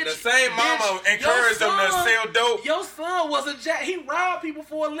 Man, and the same mama encouraged them to sell dope. Your son was a jack. He robbed people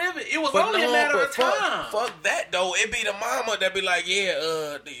for a living. It was only a matter of time. Fuck that though. It be the mama that be like,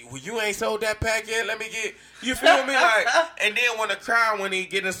 yeah, you ain't sold that pack yet. Let me get. You feel me? Like, and then want to cry when he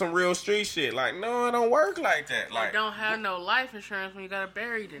getting some real street shit. Like, no, it don't work like that. Like, you don't have no life insurance when you got it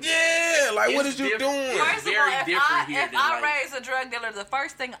buried in. Yeah, like, what is you doing? First of all, if I raise a drug dealer, the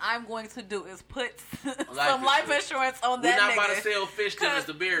first thing I'm going to do is put some life insurance on that nigga. We're not about to sell fish dinners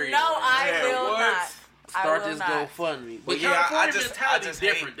to bury him. No, I will not. Start this GoFundMe. But yeah, I just hate.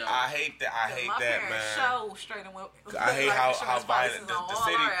 I hate that, man. Show straight and I hate how violent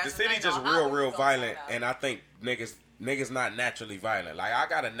the city just real violent, and I think niggas not naturally violent. Like, I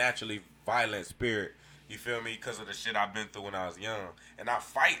got a naturally violent spirit. You feel me? Because of the shit I've been through when I was young. And I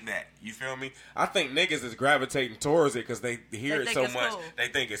fight that. You feel me? I think niggas is gravitating towards it because they hear it so much. Cool. They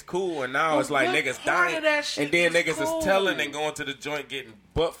think it's cool. And now it's like niggas dying. And then niggas is telling and going to the joint getting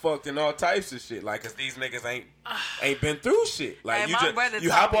butt fucked and all types of shit. Like, because these niggas ain't been through shit. Like, you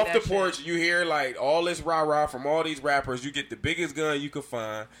hop off the porch, you hear like all this rah-rah from all these rappers. You get the biggest gun you can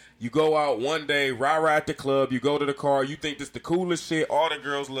find. You go out one day, rah-rah at the club. You go to the car. You think this the coolest shit. All the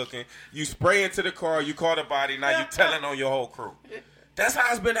girls looking. You spray into the car. You caught a body. Now you telling on your whole crew. That's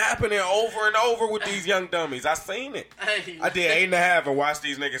how it's been happening over and over with these young dummies. I seen it. I did 8.5 and watched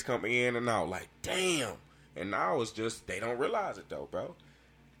these niggas come in and out. Like, damn. And now it's just, they don't realize it though, bro.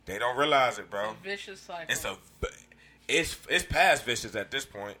 They don't realize it, bro. It's a vicious cycle. It's past vicious at this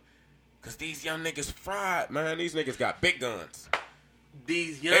point. Because these young niggas fried, man. These niggas got big guns.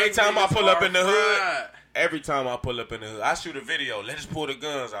 Every time I pull up in the hood, I shoot a video. Let's pull the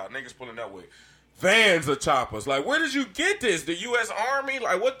guns out. Niggas pulling up with vans of choppers. Like, where did you get this? The U.S. Army?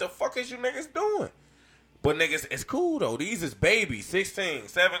 Like, what the fuck is you niggas doing? But niggas, it's cool though. These is babies, 16,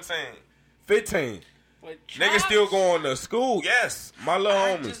 17, 15. Niggas still going to school. Yes, my little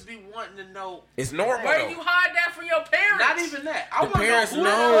homies. I just be wanting to know. It's normal. Where though. you hide that from your parents? Not even that. I want parents to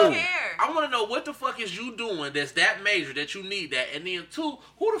know. know. I want to know what the fuck is you doing that's that major that you need that, and then two,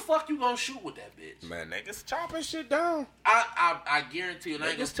 who the fuck you gonna shoot with that bitch? Man, niggas chopping shit down. I guarantee you. And I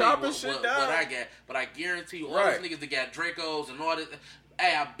ain't gonna tell you what I got, but I guarantee you, all these niggas that got Dracos and all this.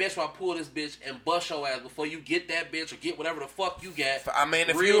 Hey, I bet you I pull this bitch and bust your ass before you get that bitch or get whatever the fuck you got. I mean,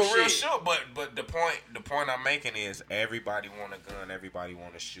 if you're real sure, but the point I'm making is everybody want a gun, everybody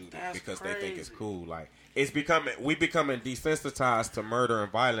want to shoot it because they think it's cool. Like, we becoming desensitized to murder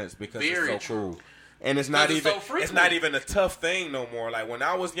and violence because it's so cool. And it's not even a tough thing no more. Like, when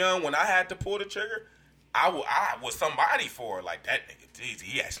I was young, when I had to pull the trigger, I was somebody for it. Like, that nigga,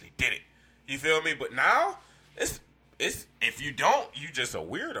 he actually did it. You feel me? But now it's if you don't, you just a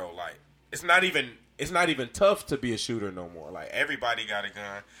weirdo. Like, it's not even tough to be a shooter no more. Like, everybody got a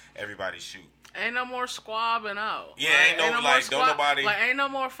gun, everybody shoot. Ain't no more squabbing out. Yeah, ain't nobody. Like, ain't no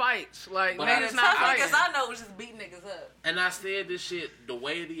more fights. Like, but niggas not fighting. Because I know it's just beating niggas up. And I said this shit the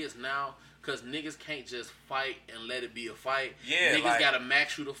way it is now. Because niggas can't just fight and let it be a fight. Yeah, niggas gotta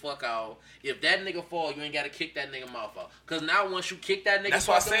max you the fuck out. If that nigga fall, you ain't gotta kick that nigga mouth out. Because now once you kick that nigga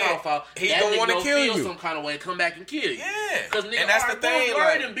mouth out, he don't want to kill you. Some kind of way and come back and kill you. Yeah, because nigga, and that's the thing.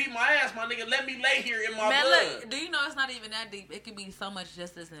 Like, and beat my ass, my nigga. Let me lay here in my blood. Look, do you know it's not even that deep? It could be so much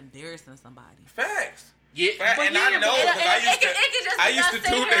just as embarrassing somebody. Facts. Yeah, and I know because I used to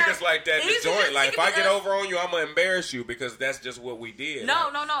do niggas like that in the joint. Like, if I get over on you, I'm gonna embarrass you because that's just what we did. No,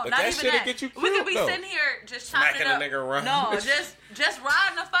 but not that even shit'll that. get you killed, we could be sitting here just chopping smacking up. a nigga around. No, just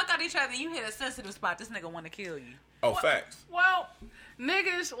riding the fuck out each other. You hit a sensitive spot. This nigga want to kill you. Oh, facts. Well,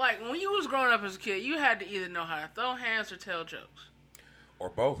 niggas, like, when you was growing up as a kid, you had to either know how to throw hands or tell jokes. Or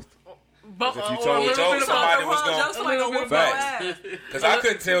both. But, If you told jokes, somebody was going facts. Because I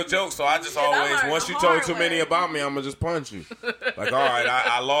couldn't tell jokes, so I just always, once you told too many about me, I'm going to just punch you. Like, all right,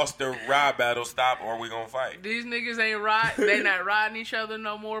 I lost the ride battle, stop, or we going to fight. These niggas ain't they not riding each other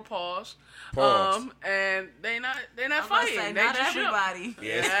no more, pause. And they not fighting. Say, they not just everybody.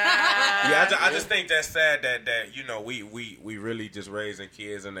 Yes. Yeah, I just think that's sad that you know, we really just raising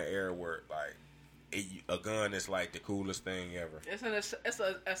kids in the era where, like, a gun is like the coolest thing ever. It's an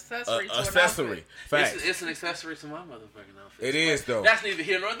accessory. To accessory. Facts. It's an accessory to my motherfucking outfit. It is though. That's neither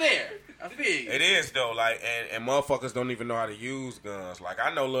here nor there. I feel you. It is though. Like and motherfuckers don't even know how to use guns. Like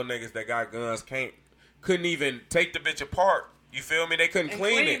I know little niggas that got guns couldn't even take the bitch apart. You feel me? They couldn't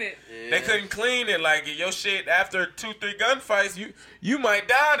clean it. Yeah. They couldn't clean it. Like your shit after 2-3 gunfights, you might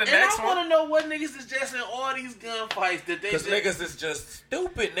die the next one. And I want to know what niggas is just in all these gunfights that they. Because niggas is just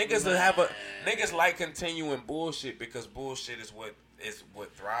stupid. Niggas niggas like continuing bullshit because bullshit is what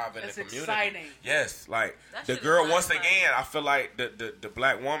thrive in the community. It's exciting. Yes, like the girl. Once again, I feel like the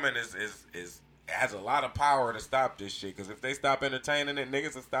black woman is has a lot of power to stop this shit. Because if they stop entertaining it,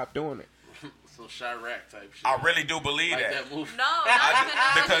 niggas will stop doing it. Some Chirac type shit. I really do believe like that. movie. No,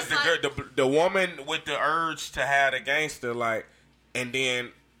 because the woman with the urge to have a gangster, like, and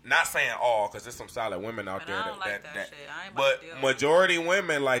then not saying all, because there's some solid women out there that shit. I ain't but majority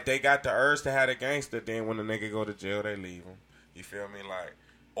women, like, they got the urge to have a gangster. Then when the nigga go to jail, they leave him. You feel me? Like,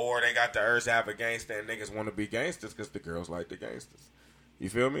 or they got the urge to have a gangster, and niggas want to be gangsters because the girls like the gangsters. You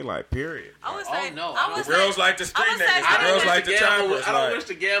feel me? Like, period. I would say, the girls like the street niggas. The girls like the choppers. I don't wish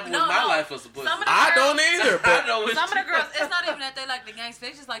to gamble with my life was a pussy. I don't either. But some of the girls, it's not even that they like the gangsters.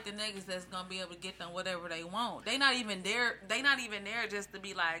 They just like the niggas that's gonna be able to get them whatever they want. They not even there. They not even there just to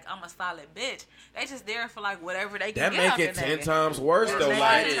be like, I'm a solid bitch. They just there for like whatever they can. That make it 10 times worse though.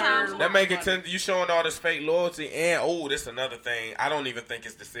 Like that make it 10. You showing all this fake loyalty, and this another thing. I don't even think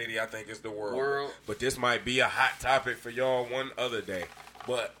it's the city. I think it's the world. But this might be a hot topic for y'all one other day.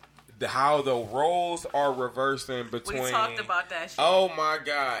 But how the roles are reversing between. We talked about that shit. Oh my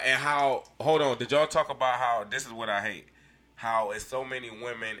God. And how, hold on, did y'all talk about how, this is what I hate, how it's so many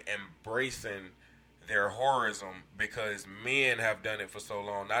women embracing their whorism because men have done it for so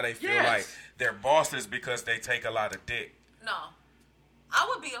long. Now they feel like they're bosses because they take a lot of dick. No. I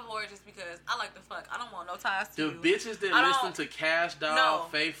would be a whore just because I like to fuck. I don't want no ties to you. The bitches that listen to Cash Doll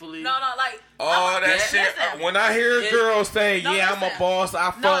faithfully. No, like. Oh, that shit. Listen, when I hear girls say, I'm a boss,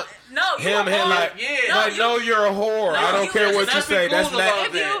 I fuck him, like, you're a whore. I don't care what you say. That's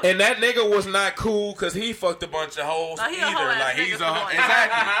not. And that nigga was not cool because he fucked a bunch of hoes either. Like, he's a hoe.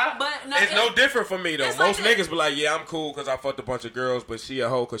 Exactly. But it's no different for me, though. Most niggas be like, I'm cool because I fucked a bunch of girls, but she a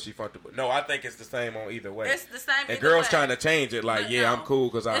hoe because she fucked a. No, I think it's the same on either way. It's the same and girls trying to change it, like, I'm cool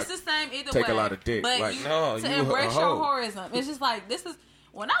because I it's the same either take way. a lot of dick. But like, you embrace your whorism. It's just like, this is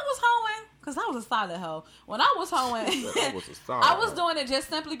when I was hoeing, because I was a solid hoe. When I was hoeing, I was doing it just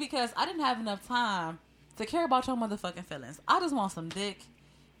simply because I didn't have enough time to care about your motherfucking feelings. I just want some dick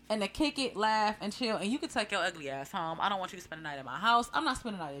and to kick it, laugh, and chill. And you can take your ugly ass home. I don't want you to spend the night at my house. I'm not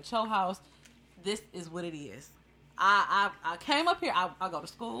spending the night at your house. This is what it is. I came up here. I go to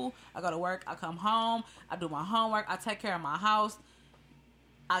school. I go to work. I come home. I do my homework. I take care of my house.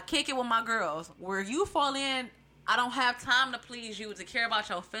 I kick it with my girls. Where you fall in, I don't have time to please you, to care about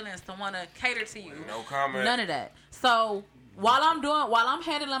your feelings, to want to cater to you. No comment. None of that. So while I'm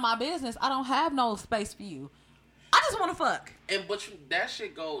handling my business, I don't have no space for you. I just want to fuck. But that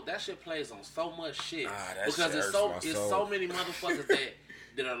shit plays on so much shit because it's so many motherfuckers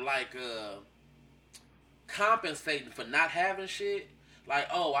that are like compensating for not having shit.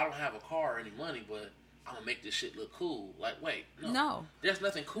 Like, I don't have a car or any money, but I'm gonna make this shit look cool. Like, wait, no. There's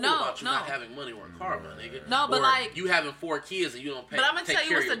nothing cool about you not having money or a car, my nigga. No, but like you having 4 kids and you don't pay. But I'm gonna tell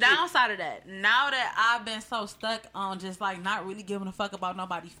you what's the downside of that. Now that I've been so stuck on just like not really giving a fuck about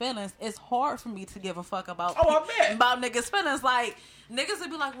nobody's feelings, it's hard for me to give a fuck about about niggas' feelings. Like niggas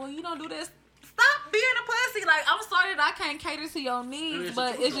would be like, well, you don't do this. Stop being a pussy. Like, I'm sorry that I can't cater to your needs,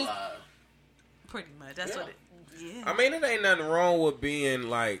 but it's just pretty much that's what it. Yeah. I mean, it ain't nothing wrong with being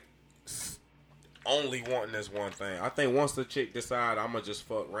like only wanting this one thing. I think once the chick decide I'm gonna just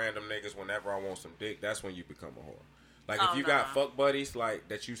fuck random niggas whenever I want some dick, that's when you become a whore. Like if you got fuck buddies like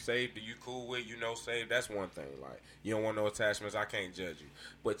that you saved, that you cool with, saved, that's one thing. Like you don't want no attachments, I can't judge you.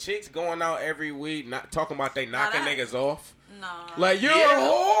 But chicks going out every week, not talking about they knocking niggas off. No. Like you're a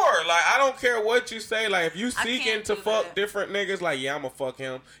whore. Like I don't care what you say. Like if you seeking to fuck different niggas, like I'ma fuck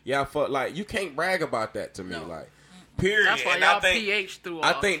him. I fuck. Like you can't brag about that to me. Like Period. That's why And y'all I think, pH through.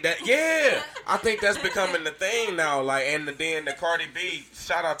 I think that, yeah, I think that's becoming the thing now. Like, and then the Cardi B,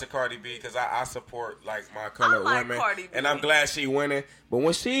 shout out to Cardi B because I support like my colored women, Cardi B. and I'm glad she winning. But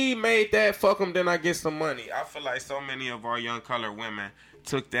when she made that, fuck them, then I get some money. I feel like so many of our young colored women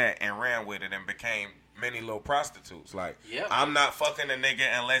took that and ran with it and became many little prostitutes. Like, I'm not fucking a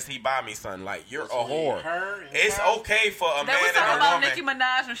nigga unless he buy me something. Like, you're a whore. It's okay for a man was and talking a about woman. Nicki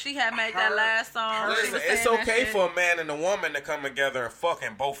Minaj when she had made that last song. Listen, it's okay for a man and a woman to come together and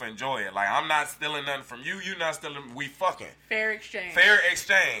fucking both enjoy it. Like, I'm not stealing nothing from you. You not stealing. We fucking. Fair exchange. Fair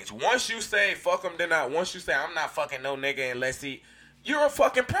exchange. Once you say fuck him, then once you say I'm not fucking no nigga unless he. You're a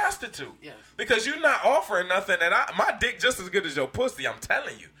fucking prostitute. Yes. Because you're not offering nothing. And my dick just as good as your pussy. I'm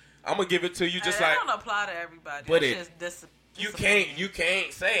telling you. I'm gonna give it to you just like. That don't apply to everybody. But you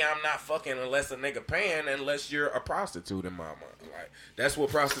can't say I'm not fucking unless a nigga paying unless you're a prostitute in my mind. Like that's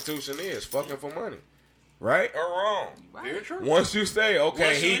what prostitution is, fucking for money. Right or wrong? Very true. Once you say,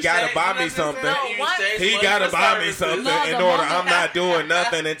 okay, he gotta buy me something. He gotta buy me something in order. I'm not doing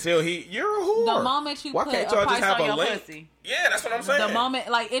nothing until he. You're a whore. The moment you Why put can't a y'all price just have on a your link? pussy. Yeah, that's what I'm saying. The moment,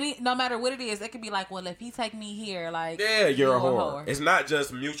 like no matter what it is, it could be like, well, if he take me here, like yeah, you're a whore. It's not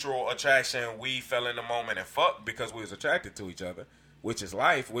just mutual attraction. We fell in the moment and fucked because we was attracted to each other, which is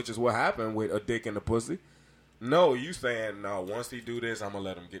life, which is what happened with a dick and a pussy. No, you saying no? Once he do this, I'm gonna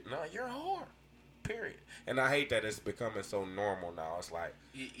let him get. No, you're a whore. Period. And I hate that it's becoming so normal now. It's like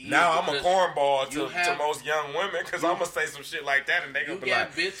now I'm a cornball to most young women because I'm gonna say some shit like that and they gonna be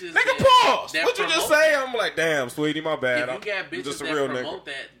like, "Nigga, pause! What you just say?" I'm like, "Damn, sweetie, my bad." If you got bitches just a that real promote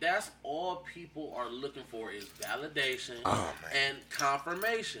nigga. that's all people are looking for is validation and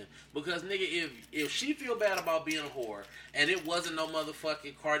confirmation. Because nigga, if she feel bad about being a whore and it wasn't no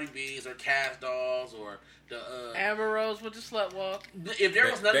motherfucking Cardi B's or Cash Dolls or the Amber Rose with the slut walk. If there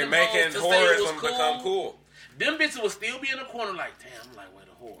was nothing they making to say it was whorism cool, become cool. Them bitches would still be in the corner like, damn, I'm like, wait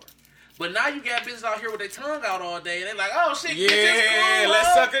a whore. But now you got bitches out here with their tongue out all day, and they like, oh shit, yeah, cool,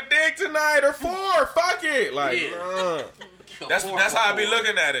 let's suck a dick tonight or four. Fuck it, like. That's how I be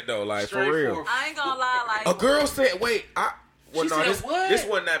looking at it though, like for real. I ain't gonna lie, like a girl said, "Wait, this what?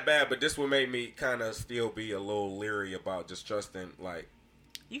 wasn't that bad, but this would make me kind of still be a little leery about just trusting like."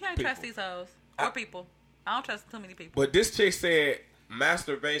 You can't trust these hoes or people. I don't trust too many people. But this chick said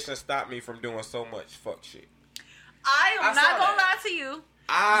masturbation stopped me from doing so much fuck shit. I am not gonna lie to you.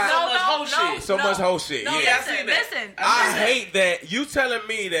 So much whole shit. No, yeah. Listen. I hate that you telling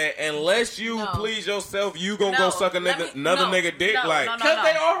me that unless you please yourself, you gonna go suck another nigga dick. Because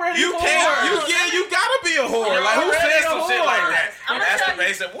they already you can't. You gotta be a whore. Like who said some shit like that?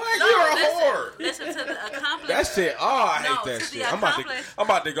 Masturbation. What? You're a whore. Listen to the accomplishment. That shit. Oh, I hate that shit. I'm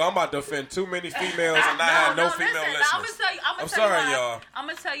about to go. I'm about to offend too many females and not have no female listeners. I'm sorry, y'all. I'm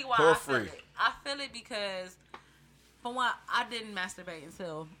gonna tell you why. I feel it because. For one, I didn't masturbate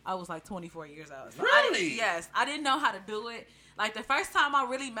until I was like 24 years old. So really? Yes. I didn't know how to do it. Like the first time I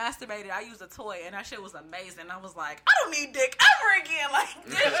really masturbated, I used a toy and that shit was amazing. I was like, I don't need dick ever again. Like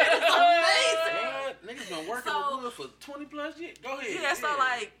this shit is amazing. Niggas been working with wood for 20 plus years. Go ahead. Yeah, so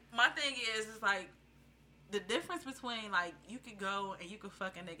like my thing is like the difference between like you could go and you could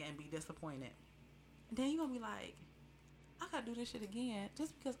fuck a nigga and be disappointed. And then you're gonna be like, I gotta do this shit again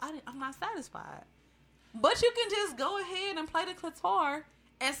just because I'm not satisfied. But you can just go ahead and play the clitoris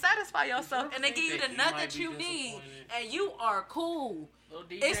and satisfy yourself, and they give you the nut that you need, and you are cool.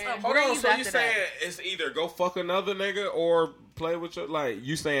 It's a hold on, so you saying it's either go fuck another nigga or play with your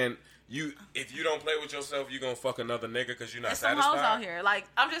you saying if you don't play with yourself, you gonna fuck another nigga because you're not satisfied. Some hoes out here, like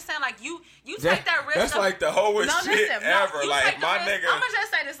I'm just saying, like you take that risk. That's like the hoest shit ever. Like my nigga, I'm gonna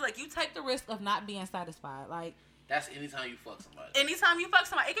just say this: like you take the risk of not being satisfied, like. That's anytime you fuck somebody. Anytime you fuck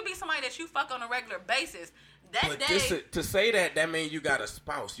somebody. It could be somebody that you fuck on a regular basis. To say that means you got a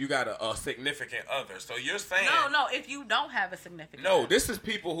spouse. You got a significant other. So you're saying... No, if you don't have a significant other. No, this is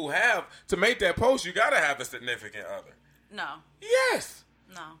people who have... To make that post, you got to have a significant other. No. Yes.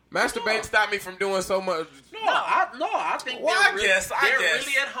 No. Masturbate stopped me from doing so much. I think they're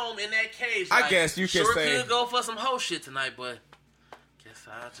really at home in that cage. I guess you can say... Sure could go for some whole shit tonight, but...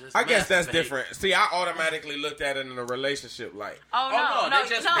 I guess that's different. See, I automatically looked at it in a relationship like. No,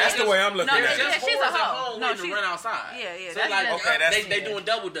 that's the way I'm looking at it. She's a hoe. No, she's run outside. Yeah. So like, they doing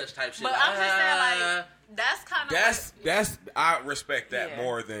double dutch type shit. But I'm just saying, like, that's kind of. That's I respect that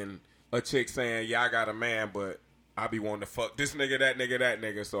more than a chick saying, "Yeah, I got a man, but I be wanting to fuck this nigga, that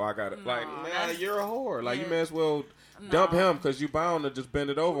nigga, so I got to you're a whore. Like you may as well." Dump him because you bound to just bend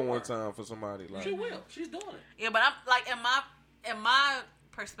it over one time for somebody. Like she will. She's doing it. Yeah, but I'm like in my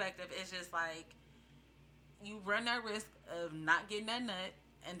perspective, it's just like you run that risk of not getting that nut,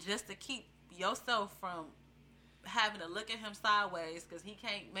 and just to keep yourself from having to look at him sideways because he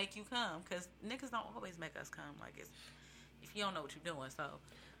can't make you come. Because niggas don't always make us come. Like, it's if you don't know what you're doing, so.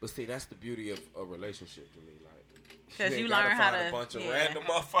 But see, that's the beauty of a relationship to me. Like, because you learn how to a bunch of random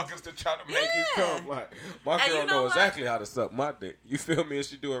motherfuckers to try to make you come. Like, my girl know what? exactly how to suck my dick. You feel me? And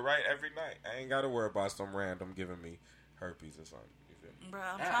she do it right every night. I ain't got to worry about some random giving me herpes or something. You feel me? Bro,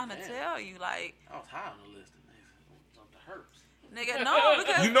 I'm trying to tell you, like. I was high on the list of niggas on the herpes. Nigga, no,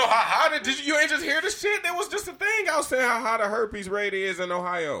 because you know how hot did you ain't just hear the shit? There was just a thing out saying how high the herpes rate is in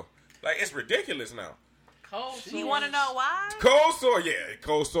Ohio. Like, it's ridiculous now. Cold sores. You want to know why? Cold sore, yeah.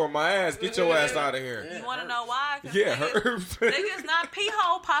 Cold sore my ass. Get your ass out of here. You want to know why? Yeah, herbs. Niggas not pee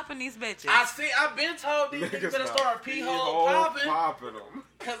hole popping these bitches. I've been told these niggas better start pee hole popping them.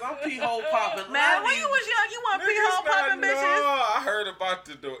 Cause I'm pee hole popping. Man, when you was young, you want pee hole popping bitches? No, I heard about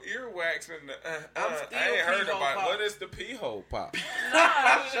the earwax and the. I ain't heard about what is the pee hole pop.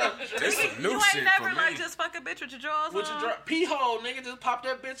 No, this is new you shit ain't never for like me. just fuck a bitch with your drawers with on. your pee hole, nigga, just pop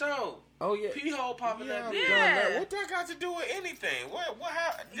that bitch out. Oh yeah, pee hole popping that bitch. Yeah. What that got to do with anything? What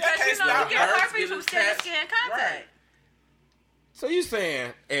happened? Because you know you get herpes from skin contact. Right. So you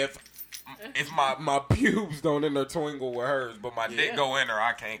saying if my pubes don't intertwingle with hers, but my dick go in her,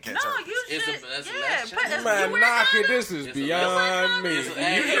 I can't catch her? No, you should. Man, knock it. This is beyond me. It's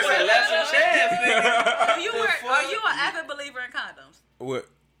a lesser chance, nigga. Are you an avid believer in condoms?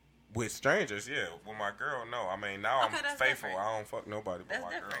 With strangers, yeah. With my girl, no. I mean, now I'm faithful. Different. I don't fuck nobody but That's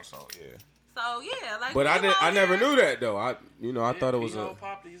my different. girl, so yeah. So yeah, like. But I never knew that though. I thought it was a.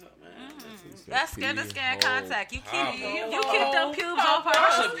 That's skin to skin contact. You keep them pubes on purpose.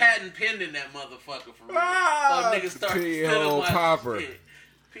 I should patent pending that motherfucker for real. So niggas start pee hole popper.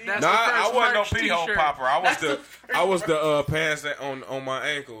 That's I wasn't no pee hole t-shirt. popper. I was the pants that on my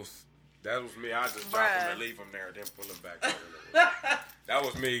ankles. That was me. I just drop them and leave them there, then pull them back. That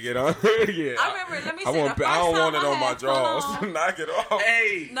was me. Get on. Yeah. I remember. Let me say. I don't want it on my drawers. Knock it off.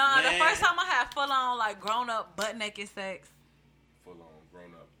 Hey. No, the first time I had full on like grown up butt naked sex. Full on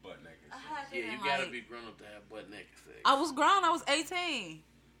grown up butt naked sex. Yeah, you gotta be grown up to have butt naked sex. I was grown. I was 18,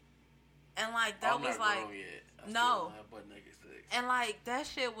 and like that I'm was not like grown yet. I still no. don't have butt naked sex. And like that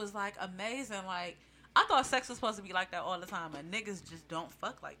shit was like amazing. Like I thought sex was supposed to be like that all the time, and niggas just don't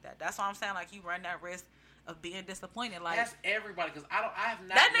fuck like that. That's why I'm saying like you run that risk of being disappointed. Like that's everybody because I have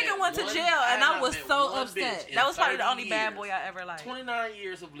not. That nigga went to jail, and I was so upset. That was probably the only years, bad boy I ever liked. 29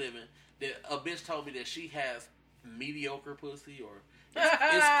 years of living, that a bitch told me that she has mediocre pussy or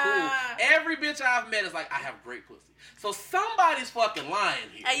it's cool. Every bitch I've met is like I have great pussy. So somebody's fucking lying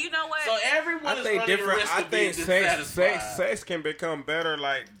here. Hey, you know what? So everyone is running the risk of being dissatisfied. sex can become better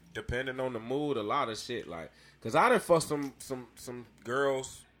like depending on the mood. A lot of shit like because I done fucked some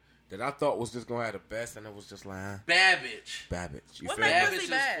girls that I thought was just gonna have the best, and it was just like bad bitch. You what feel makes me? pussy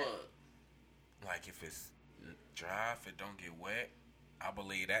bad? Like if it's dry, if it don't get wet, I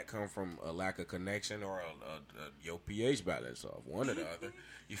believe that come from a lack of connection or your pH balance off, one or the other.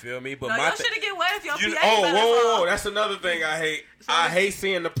 You feel me? But no, my your shit get wet if your pH oh, balance whoa, off. that's another thing I hate. I hate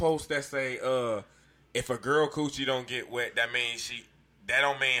seeing the posts that say, if a girl coochie don't get wet, that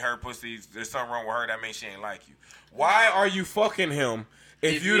don't mean her pussy. There's something wrong with her. That means she ain't like you. Why are you fucking him?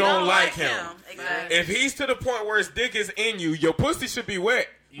 If you don't like him. Exactly. If he's to the point where his dick is in you, your pussy should be wet,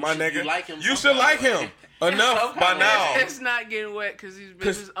 my nigga. You like him. You should like him enough by now. It's not getting wet because these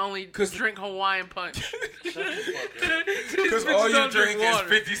bitches only drink Hawaiian Punch. Because all you drink is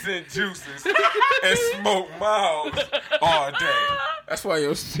 50-cent juices and smoke miles all day. That's why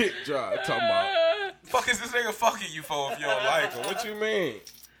your shit dry. Talking about, fuck is this nigga fucking you for if you don't like him? What you mean?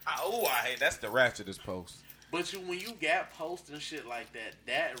 I hate that's the ratchetest post. But when you got posts and shit like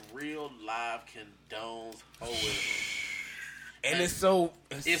that real live condones hoism. And it's so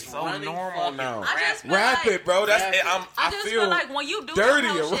normal now. Rap it, bro. I just feel like when you do dirty,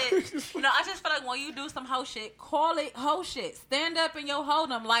 some hoe shit, I just feel like when you do some hoe shit, call it hoe shit. Stand up in your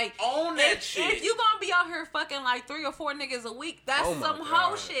hold'em. Like own that shit. If you gonna be out here fucking like 3 or 4 niggas a week, that's some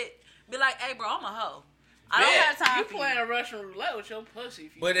hoe shit. Be like, hey, bro, I'm a hoe. I don't have time you for playing Russian roulette with your pussy.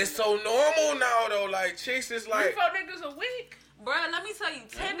 But it's so normal now, though. Like, chicks is like 3-4 niggas a week. Bro, let me tell you,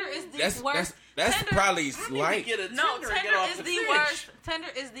 Tinder is the worst. That's Tinder, probably like Tinder is the worst. Tinder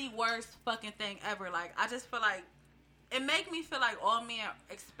is the worst fucking thing ever. Like, I just feel like it make me feel like all men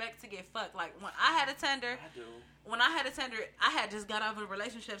expect to get fucked. Like when I had a Tinder, I had just got out of a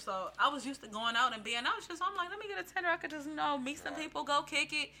relationship, so I was used to going out and being out. So I'm like, let me get a Tinder. I could just meet some people, go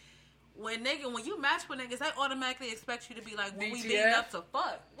kick it. When you match with niggas, they automatically expect you to be like, when we meeting up to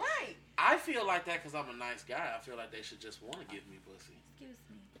fuck. Right. I feel like that because I'm a nice guy. I feel like they should just want to give me pussy. Excuse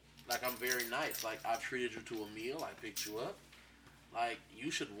me. Like, I'm very nice. Like, I've treated you to a meal. I picked you up. Like,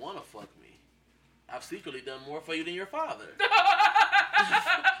 you should want to fuck me. I've secretly done more for you than your father. This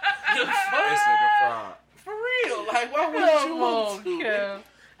nigga fraud. For real. Like, why would you want to? Yeah.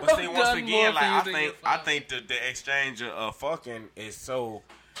 But see, once again, like I I think the exchange of fucking is so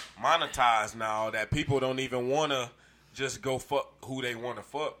monetized now that people don't even want to just go fuck who they want to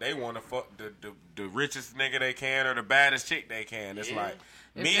fuck. They want to fuck the richest nigga they can or the baddest chick they can. It's like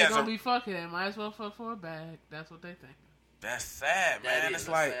if me they're as gonna a be fucking, they might as well fuck for a bag. That's what they think. that's sad, man. It's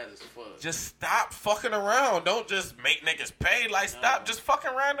like sad as fuck. just stop fucking around. Don't just make niggas pay. Like stop just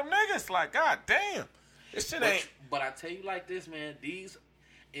fucking random niggas. Like god damn, this shit ain't. But I tell you like this, man.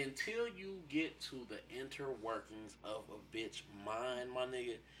 Until you get to the inner workings of a bitch mind, my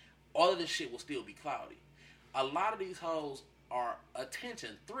nigga, all of this shit will still be cloudy. A lot of these hoes are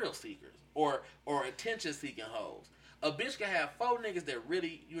attention thrill seekers or attention seeking hoes. A bitch can have 4 niggas that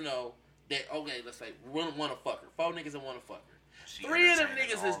really, let's say want to fuck her. 4 niggas that want to fuck her. 3 of them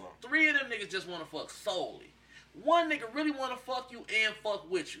niggas just want to fuck solely. 1 nigga really want to fuck you and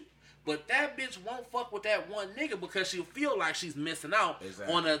fuck with you. But that bitch won't fuck with that 1 nigga because she'll feel like she's missing out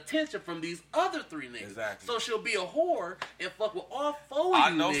on the attention from these other 3 niggas. Exactly. So she'll be a whore and fuck with all 4 of you I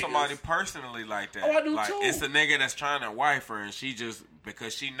know niggas. somebody personally like that. Oh, I do like, too. It's a nigga that's trying to wife her, and she just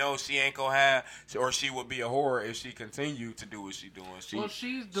because she knows she ain't gonna have, or she would be a whore if she continued to do what she doing.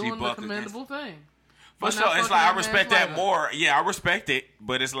 She's doing the commendable thing. For sure, it's like I respect that more. Yeah, I respect it,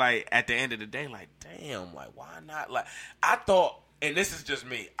 but it's like at the end of the day, like damn, like why not? Like I thought, and this is just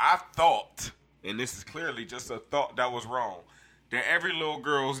me. I thought. And this is clearly just a thought that was wrong. That every little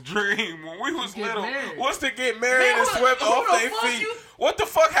girl's dream when we was little was to get married and swept off their feet. What the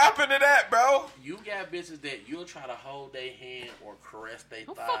fuck happened to that, bro? You got bitches that you'll try to hold their hand or caress their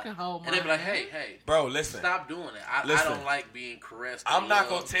thigh. Fucking hold and they be like, hey. Bro, listen. Stop doing it. I don't like being caressed. I'm not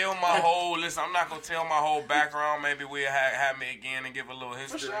going to tell my whole, I'm not going to tell my whole background. Maybe we'll have me again and give a little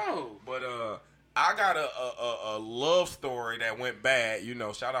history. For sure. But, I got a love story that went bad.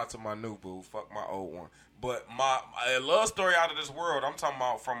 Shout out to my new boo. Fuck my old one. But a love story out of this world. I'm talking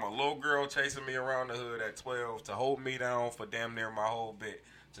about from a little girl chasing me around the hood at 12 to hold me down for damn near my whole bit.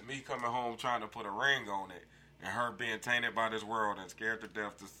 To me coming home trying to put a ring on it. And her being tainted by this world and scared to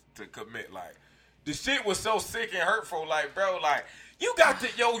death to commit. Like, the shit was so sick and hurtful. Like, bro, like, you got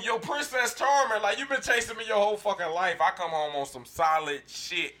your Princess Charming. Like, you been chasing me your whole fucking life. I come home on some solid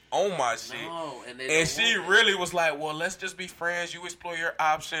shit on my shit. No, and she really was like, well, let's just be friends. You explore your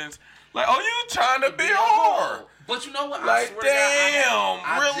options. Like, oh, you trying to be a whore. But you know what? Like, I swear damn, to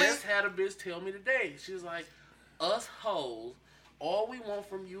God, really? I just had a bitch tell me today. She was like, us hoes, all we want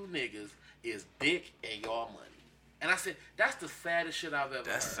from you niggas is dick and y'all money. And I said, that's the saddest shit I've ever heard.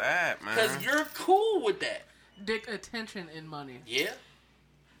 That's sad, man. Because you're cool with that. Dick, attention, and money. Yeah.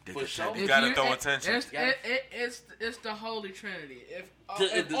 For sure. You gotta throw attention. It's the holy trinity. If all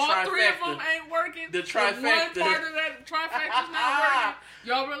trifecta. 3 of them ain't working, the if one trifecta. part of that trifecta's not working,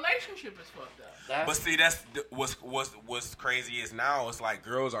 your relationship is fucked up. But see, that's what's crazy is now it's like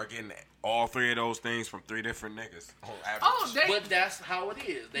girls are getting all 3 of those things from 3 different niggas on average. But that's how it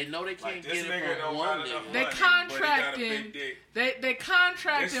is. They know they can't get it from one nigga. They contracting. They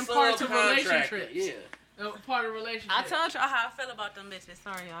contracting parts of relationships. Yeah. Part of relationship. I told y'all how I feel about them bitches.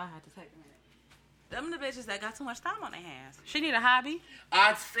 Sorry, y'all, I had to take a minute. Them the bitches that got too much time on their hands. She need a hobby.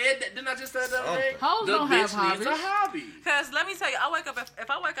 I said that. Didn't I just say that the other day? Hoes the don't bitch have hobbies. needs a hobby. Because let me tell you, if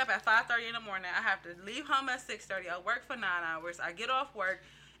I wake up at 5:30 in the morning, I have to leave home at 6:30. I work for 9 hours. I get off work.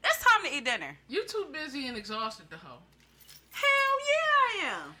 It's time to eat dinner. You too busy and exhausted to hoe. Hell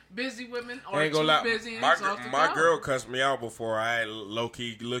yeah, I am. Busy women are ain't too gonna lie. busy and exhausted. My girl cussed me out before. I had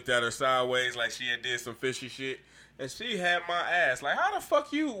low-key looked at her sideways like she had did some fishy shit. And she had my ass. Like, how the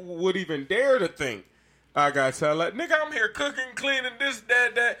fuck you would even dare to think I got time? Like, nigga, I'm here cooking, cleaning, this,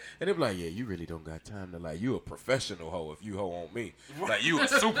 that. And they be like, yeah, you really don't got time to, like, you a professional hoe if you hoe on me. Like, you a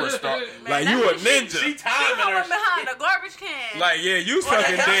superstar. Man, like, you a ninja. She She timing her going behind shit. the garbage can. Like, yeah, you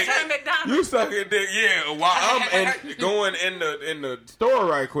sucking dick. McDonald's. You sucking dick, yeah. While I'm going in the store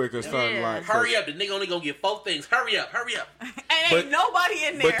right quick or something. Yeah. Like, Hurry up. The nigga only gonna get 4 things. Hurry up. And ain't nobody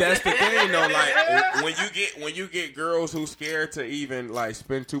in there. But that's the thing, though. Like, when you get girls who scared to even like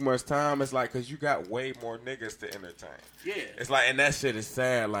spend too much time, it's like because you got way more niggas to entertain. Yeah. It's like, and that shit is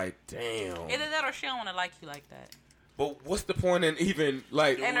sad. Like, damn. Either that or she don't want to like you like that. But what's the point in even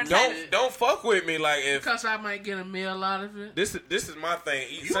like? Entertain. Don't fuck with me. Like, if Because I might get a meal out of it. this is my thing.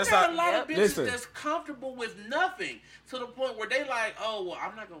 You got a lot of bitches listen. that's comfortable with nothing to the point where they like, oh, well,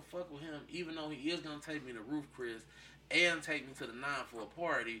 I'm not going to fuck with him even though he is going to take me to Roof Chris and take me to the 9 for a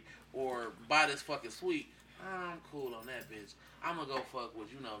party or buy this fucking suite. I'm cool on that bitch. I'm going to go fuck with,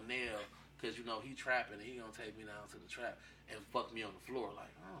 Nell because, he trapping and he going to take me down to the trap and fuck me on the floor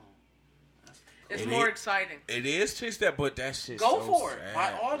like, oh. It's more exciting. It is chicks but that shit. Go so for sad. it.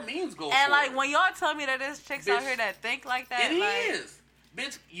 By all means, go for it. And like when y'all tell me that there's chicks out here that think like that, it is.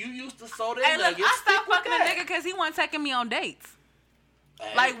 Bitch, you used to sow that Hey, look, nuggets. I stopped fucking a that. nigga because he wasn't taking me on dates.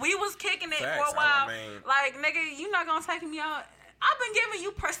 Hey. Like, we was kicking it Facts, for a while. I mean- Like, nigga, you not gonna take me out. I've been giving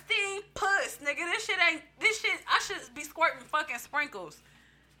you pristine puss, nigga. This shit, I should be squirting fucking sprinkles.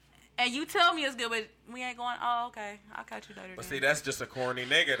 And you tell me it's good, but we ain't going, oh, okay, I'll catch you later. But then. see, that's just a corny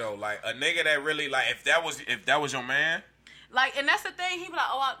nigga though. Like a nigga that really like if that was your man. Like, and that's the thing. He be like,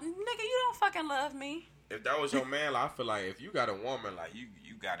 oh, nigga, you don't fucking love me. If that was your man, like, I feel like if you got a woman, like you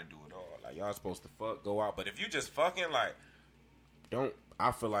got to do it all. Like y'all supposed to fuck, go out. But if you just fucking, like, don't.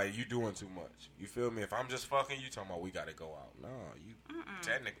 I feel like you doing too much. You feel me? If I'm just fucking, you talking about we got to go out. No, you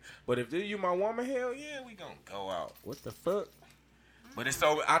technically. But if you my woman, hell yeah, we gonna go out. What the fuck? But it's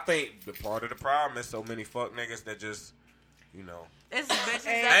so. I think the part of the problem is so many fuck niggas that just, you know. It's bitches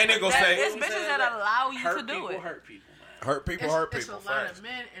It's bitches that allow you to do it. Hurt people, man. Hurt people, hurt It's people. a lot Facts. of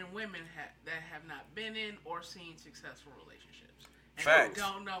men and women that have not been in or seen successful relationships. And Facts. they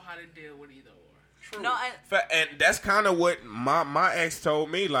don't know how to deal with either or. True. No, And that's kind of what my ex told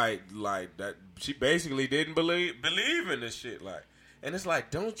me, like that she basically didn't believe in this shit, like, and it's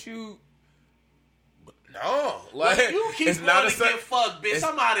like, don't you? No, like you keep it's not a to get fucked, bitch.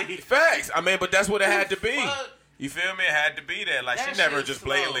 I'm out of here. Facts. I mean, but that's what it had to be. Fuck. You feel me? It had to be that. Like That she never shit's just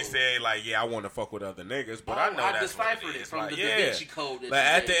blatantly slow. said like, yeah, I want to fuck with other niggas, but I know I that's what deciphered it it is. from Like, the yeah. Da Vinci Code. That Like you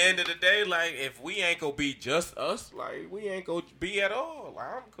at the gave. end of the day, like if we ain't gonna be just us, like we ain't gonna be at all. Like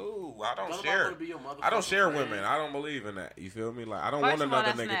I'm cool. I don't Nobody share. wanna be your I don't motherfucking share friend. women. I don't believe in that. You feel me? Like I don't First want of all,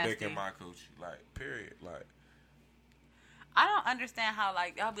 another that's nigga dick nasty. in my coochie. Like period. Like I don't understand how,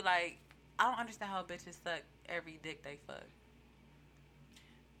 like, y'all be like, I don't understand how bitches suck every dick they fuck.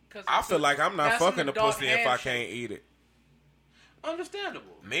 I feel like I'm not that's an fucking the adult pussy if I handshake. can't eat it.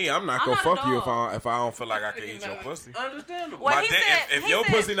 Understandable. Me, I'm not I'm gonna not a fuck you dog. if I don't feel like I can eat your pussy. Understandable. Well, My he dick, said- if he your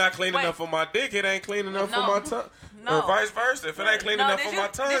said- pussy not clean wait. enough for my dick, it ain't clean enough No. for my tongue. No. Or vice versa. If it ain't clean enough did for you- my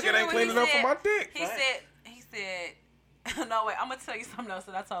tongue, did it you ain't hear clean what enough he for my said? dick. He said, no, wait, I'm going to tell you something else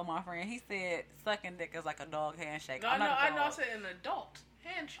that I told my friend. He said sucking dick is like a dog handshake. No, I'm not a I know. I dog. said an adult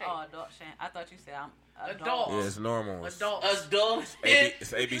handshake. Oh, adult shit. I thought you said I'm Adult. Yeah, it's normal. It's, Adults.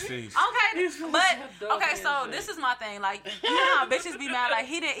 it's ABCs. Okay, but dog okay, so handshake. this is my thing. Like, you know how bitches be mad? Like,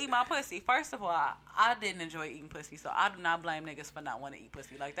 he didn't eat my pussy. First of all, I didn't enjoy eating pussy, so I do not blame niggas for not wanting to eat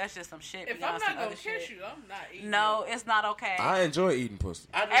pussy. Like, that's just some shit. If beyond I'm some not gonna other kiss shit. you, I'm not eating. No, it's not okay. I enjoy eating pussy.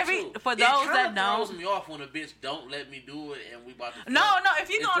 I do too. For It those kinda that don't- throws me off when a bitch don't let me do it and we about to. No, if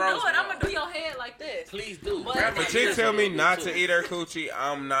you gonna throws do it, me I'm gonna off. do your head like this. Please do. But- Grab If my a chick ears tell a me little not bit, to too. eat her coochie,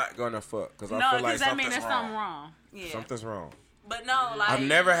 I'm not gonna fuck because I No, feel like because that means something's there's something wrong. wrong. Yeah. Something's wrong. But no, like I've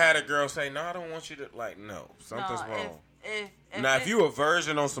never had a girl say, "No, I don't want you to." Like, no, something's no, wrong. If If you a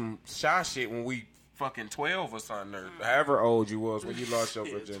virgin on some shy shit when we fucking 12 or something, or however old you was when you lost your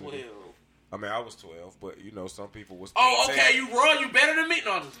virginity. 12. I mean, I was 12, but you know, some people was. Oh, 18. okay, you raw, you better than me.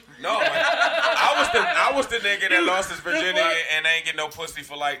 No, No, like, I was the nigga that lost his virginity and ain't get no pussy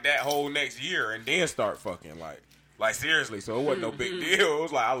for like that whole next year, and then start fucking like seriously. So it wasn't no big deal. It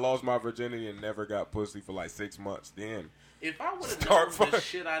was like I lost my virginity and never got pussy for like 6 months. Then if I would have Start known fucking. the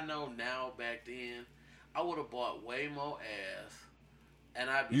shit I know now back then, I would have bought way more ass, and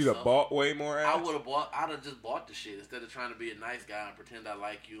I'd be. you'd have bought way more ass. I'd have just bought the shit instead of trying to be a nice guy and pretend I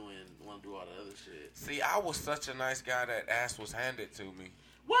like you and want to do all the other shit. See, I was such a nice guy that ass was handed to me.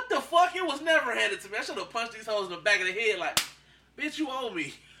 What the fuck? It was never handed to me. I should have punched these hoes in the back of the head like, bitch, you owe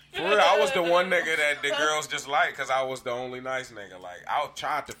me. For real, I was the one nigga that the girls just liked because I was the only nice nigga. Like, I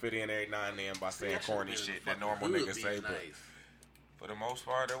tried to fit in every now and then by saying corny shit that normal niggas say, but for the most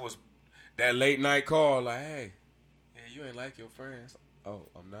part, it was that late night call, like, hey, yeah, you ain't like your friends. Oh,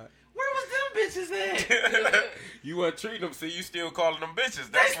 I'm not. Where was them bitches at? You wasn't treating them, see, you still calling them bitches.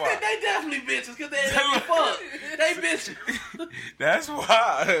 That's why. They definitely bitches because they ain't let me fuck. They bitches. That's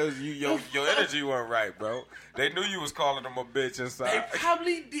why your energy wasn't right, bro. They knew you was calling them a bitch They inside.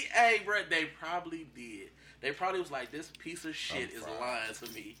 probably did. Hey, bro, they probably did. They probably was like, this piece of shit is lying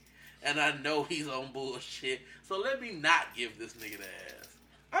to me. And I know he's on bullshit. So let me not give this nigga the ass.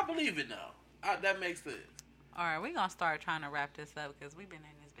 I believe it now. That makes sense. all right, we're gonna start trying to wrap this up because we've been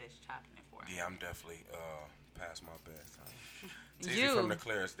in this bitch chopping it for. Yeah, I'm definitely past my bedtime. You. From the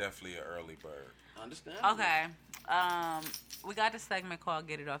Clair is definitely an early bird. Understand? Okay. We got this segment called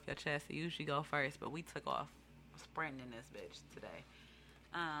 "Get It Off Your Chest." It usually go first, but we took off sprinting this bitch today.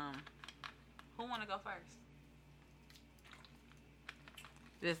 Who want to go first?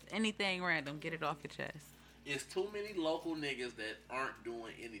 Just anything random. Get it off your chest. It's too many local niggas that aren't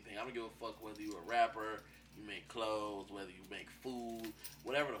doing anything. I don't give a fuck whether you a rapper, you make clothes, whether you make food,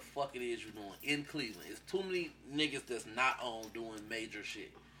 whatever the fuck fuck it is you doing in Cleveland. It's too many niggas that's not on doing major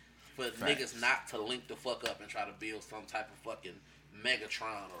shit. For niggas not to link the fuck up and try to build some type of fucking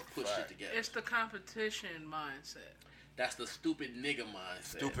Megatron or put shit together. It's the competition mindset. That's the stupid nigga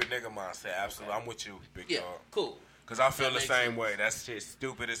mindset. Stupid nigga mindset. Absolutely. I'm with you, big dog. Cool. Because I feel the same way. That shit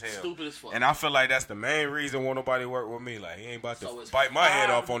stupid as hell. Stupid as fuck. And I feel like that's the main reason won't nobody work with me. Like, he ain't about to bite my head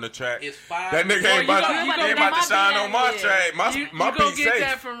off on the track. That nigga ain't about to shine on my track. My beat safe. Get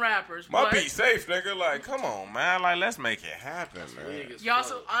that from rappers. My beat safe, nigga. Like, come on, man. Like, let's make it happen, man. Y'all,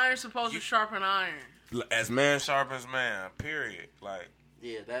 iron supposed to sharpen iron. As man sharpens man, period. Like,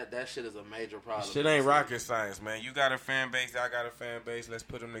 yeah, that shit is a major problem. Shit ain't rocket science, man. You got a fan base, I got a fan base. Let's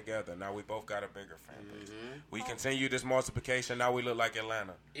put them together. Now we both got a bigger fan base. We continue this multiplication. Now we look like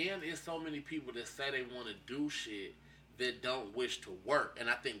Atlanta. And it's so many people that say they want to do shit that don't wish to work, and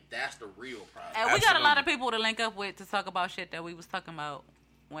I think that's the real problem. And we got a lot of people to link up with to talk about shit that we was talking about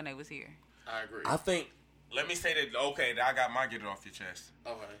when they was here. I agree. I think. Let me say that. Okay, I got my get it off your chest.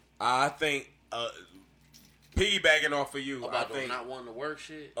 Okay. I think. Piggybacking off of you, about I think not wanting to work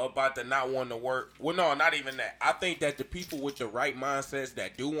shit. About the not wanting to work. Well, no, not even that. I think that the people with the right mindsets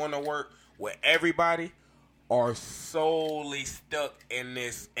that do want to work with everybody are solely stuck in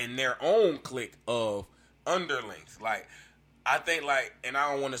their own clique of underlings. Like, I think, like, and I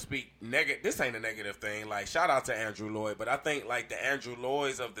don't want to speak negative. This ain't a negative thing. Like, shout out to Andrew Lloyd, but I think like the Andrew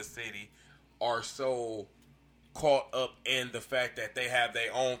Lloyds of the city are so caught up in the fact that they have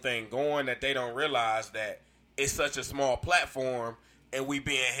their own thing going that they don't realize that it's such a small platform and we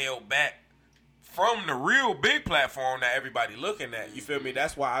being held back from the real big platform that everybody looking at. You feel me?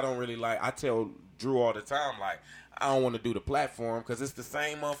 That's why I don't really like. I tell Drew all the time, like, I don't want to do the platform because it's the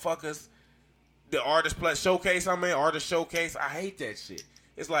same motherfuckers. The artist showcase, artist showcase. I hate that shit.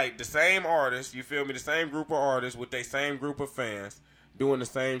 It's like the same artists. You feel me? The same group of artists with their same group of fans doing the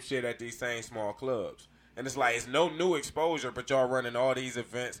same shit at these same small clubs. And it's like, it's no new exposure, but y'all running all these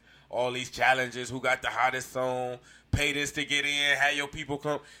events, all these challenges, who got the hottest song, pay this to get in, have your people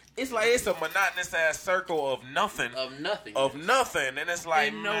come. It's like, it's a monotonous-ass circle of nothing. Of nothing. And it's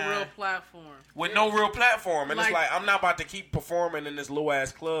like, no real platform. With no real platform. And it's like, I'm not about to keep performing in this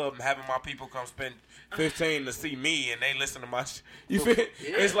little-ass club and having my people come spend $15 to see me and they listen to my shit. You feel?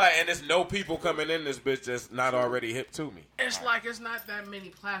 Yeah. It's like, and there's no people coming in this bitch that's not already hip to me. It's like it's not that many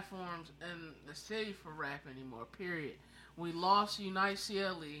platforms in the city for rap anymore, period. We lost Unite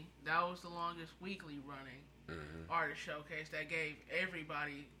CLE. That was the longest weekly running artist showcase that gave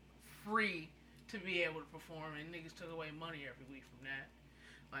everybody free to be able to perform, and niggas took away money every week from that.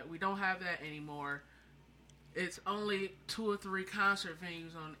 Like, we don't have that anymore. It's only 2 or 3 concert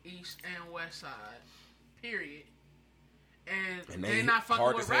venues on the east and west side, period. And they're not fucking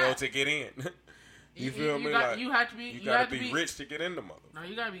hard with as rap. hell to get in. You feel me? You have to be. You gotta be rich to get in the mother. No,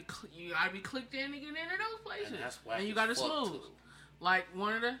 you gotta be clicked in to get into those places. And you gotta smooth. Like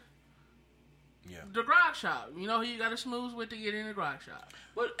one of the the grog shop. You know who you gotta smooth with to get in the grog shop.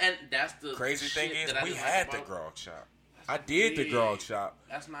 But and that's the crazy thing is we had the grog shop. I That's did the big. grog shop.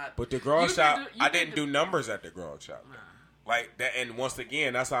 That's not. But the grog shop, I didn't do do numbers at the grog shop. Nah. Like that, and once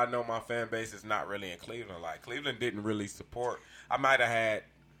again, that's how I know my fan base is not really in Cleveland. Like, Cleveland didn't really support. I might have had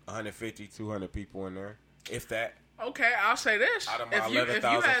 150, 200 people in there, if that. Okay, I'll say this: Out of my if you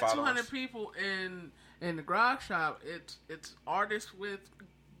 11,000 had followers. 200 people in the grog shop, it's artists with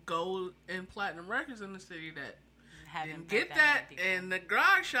gold and platinum records in the city that didn't get that. In the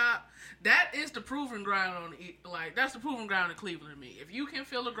grog shop, that is the proving ground that's the proving ground in Cleveland to me. If you can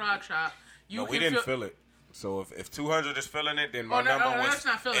fill a grog shop, we didn't fill it. So if 200 is filling it, then my number was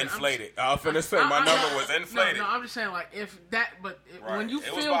inflated. I was finna say my number was inflated. No, I'm just saying, like, if that, but when you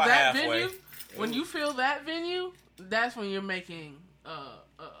It was fill about that halfway. venue, that's when you're making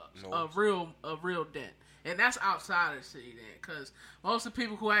a real dent. And that's outside of the city then, because most of the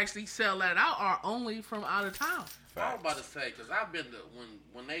people who actually sell that out are only from out of town. I was about to say, because I've been to,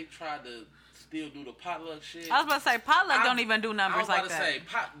 when they tried to still do the potluck shit. I was about to say, potluck don't even do numbers like that. I was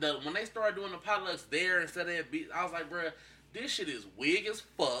about to say, when they started doing the potlucks there instead of at beat, I was like, bruh, this shit is wig as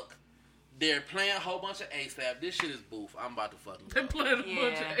fuck. They're playing a whole bunch of ASAP. This shit is boof. I'm about to fucking go. They're playing a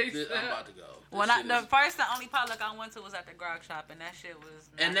bunch of ASAP. I'm about to go. The only potluck I went to was at the grog shop, and that shit was.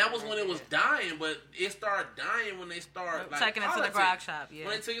 And that was when it was dying, but it started dying when they started taking it to the grog shop. Yeah,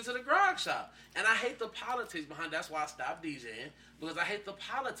 when they took it to the grog shop, and I hate the politics behind. That's why I stopped DJing, because I hate the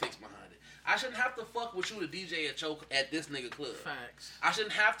politics behind it. I shouldn't have to fuck with you to DJ at this nigga club. Facts. I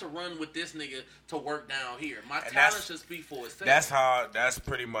shouldn't have to run with this nigga to work down here. My talent should speak for itself. That's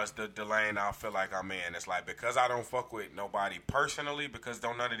pretty much the lane I feel like I'm in. It's like, because I don't fuck with nobody personally, because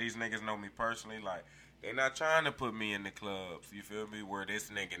none of these niggas know me personally, like, They not trying to put me in the clubs. You feel me? Where this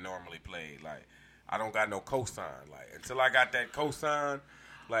nigga normally played. Like, I don't got no cosign. Like, until I got that cosign,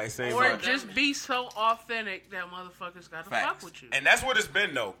 like, say, or like, just be so authentic that motherfuckers gotta fuck with you. And that's what it's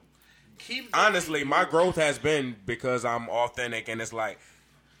been though. Honestly, my growth has been because I'm authentic, and it's like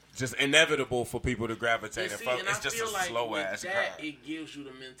just inevitable for people to gravitate and fuck. It's just a slow ass. It gives you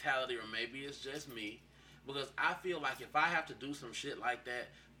the mentality, or maybe it's just me, because I feel like if I have to do some shit like that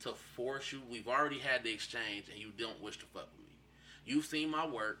to force you, we've already had the exchange, and you don't wish to fuck with me. You've seen my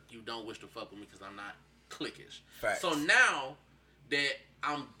work, you don't wish to fuck with me because I'm not cliquish. Facts. So now that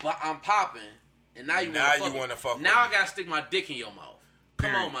I'm popping, and now you want to fuck with me. Now I gotta stick my dick in your mouth.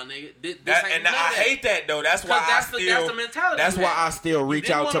 Come on, my nigga. I hate that though. That's why that's the mentality. That's why I still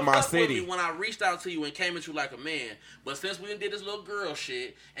reach out to my city. When I reached out to you and came at you like a man, but since we did this little girl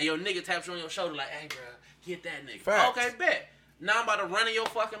shit, and your nigga taps you on your shoulder like, "Hey, bro, get that nigga." Facts. Okay, bet. Now I'm about to run in your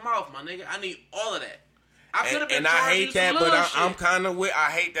fucking mouth, my nigga. I need all of that. I could have been. And I hate that, but I'm kind of with. I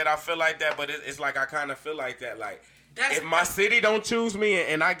hate that I feel like that, but it's like I kind of feel like that, like. If my city don't choose me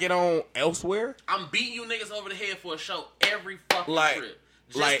and I get on elsewhere, I'm beating you niggas over the head for a show every fucking trip.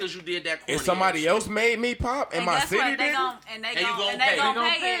 Just because you did that corny if somebody else made me pop and my city did, they gonna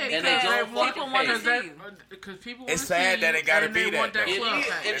pay it because people. It's sad that it gotta be that.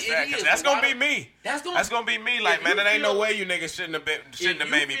 Because that's gonna be me. That's gonna be me. Like, man, it ain't no way you niggas shouldn't have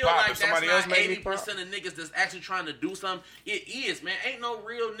made me pop. If somebody else made me pop, 80% of niggas that's actually trying to do something, it is, man. Ain't no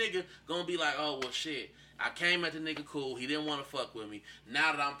real nigga gonna be like, oh well, shit. I came at the nigga cool. He didn't want to fuck with me.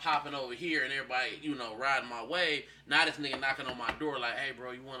 Now that I'm popping over here and everybody, riding my way, now this nigga knocking on my door like, hey, bro,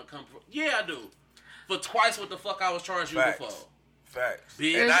 you want to come? Yeah, I do. For twice what the fuck I was charging you before. Facts.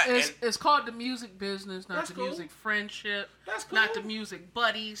 It's called the music business, not the music friendship. That's cool. Not the music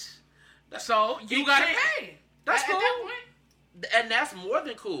buddies. So you gotta pay. That's cool. At that point. And that's more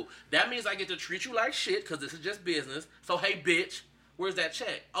than cool. That means I get to treat you like shit because this is just business. So, hey, bitch, where's that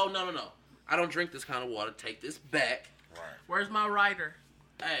check? Oh, no. I don't drink this kind of water. Take this back. Right. Where's my rider?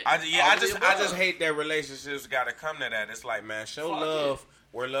 Hey, I just hate that relationships got to come to that. It's like, man, show love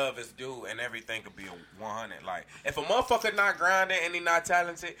where love is due, and everything could be a 100. Like, if a motherfucker not grinding and he not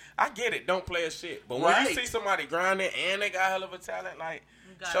talented, I get it. Don't play a shit. But when you see somebody grinding and they got hell of a talent, like,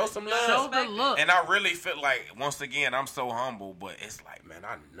 show some love. Show the look. And I really feel like, once again, I'm so humble, but it's like, man,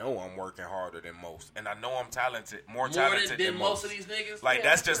 I know I'm working harder than most. And I know I'm talented, more talented than most of these niggas. Like,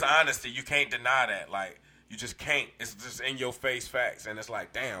 that's just honesty. You can't deny that. Like, you just can't. It's just in your face facts. And it's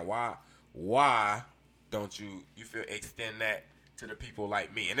like, damn, why don't you feel extend that to the people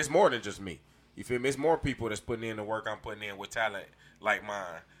like me? And it's more than just me. You feel me? It's more people that's putting in the work I'm putting in with talent like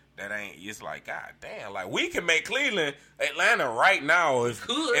mine. That ain't. It's like, god damn. Like, we can make Cleveland, Atlanta right now if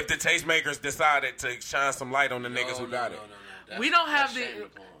the tastemakers decided to shine some light on the niggas who got it. We don't have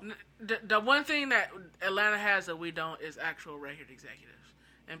the one thing that Atlanta has that we don't is actual record executives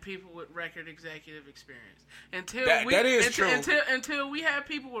and people with record executive experience. Until we have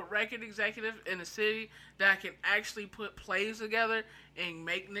people with record executive in the city that can actually put plays together and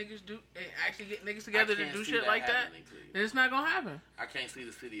make niggas do and actually get niggas together to do shit like that, then it's not gonna happen. I can't see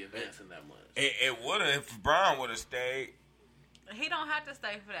the city advancing that much. It would have if Brown would have stayed. He don't have to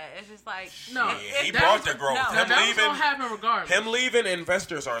stay for that. It's just like he brought the growth. Him leaving gonna happen regardless. Him leaving,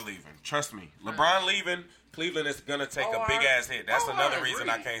 investors are leaving. Trust me. LeBron leaving, Cleveland is gonna take a big ass hit. That's another reason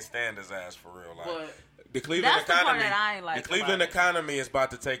I can't stand his ass for real. Like, the Cleveland economy is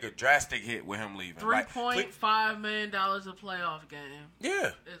about to take a drastic hit with him leaving. $3.5 million a playoff game.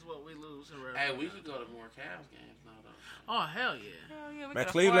 Yeah, is what we lose in real. Hey, we could go to more Cavs games now, though. Oh hell yeah! Man,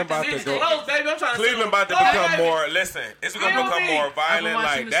 Cleveland about to go. Cleveland about to become more. Listen, it's gonna become more violent.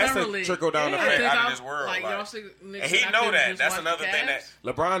 Like, that's a trickle down effect out of this world. Like, and he know that. That's another thing that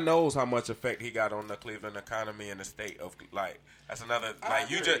LeBron knows how much effect he got on the Cleveland economy and the state of like. That's another like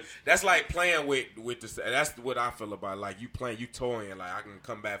you just. That's like playing with the. That's what I feel about. Like, you playing, you toying. Like, I can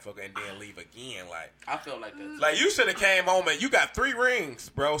come back and then leave again. Like, I feel like that. Like, you should have came home and you got 3 rings,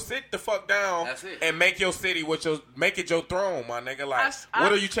 bro. Sit the fuck down and make your city make it your throne, my nigga. Like,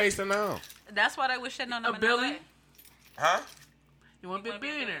 what are you chasing now? That's why they was shitting on him. A Billy? Huh? You want to be a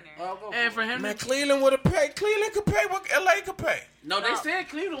billionaire? And for him, man, Cleveland would have paid. Cleveland could pay what LA could pay. No, they said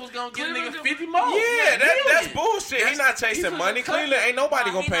Cleveland was gonna get a nigga 50 more. Yeah, that's bullshit. He's not chasing money. Cleveland ain't nobody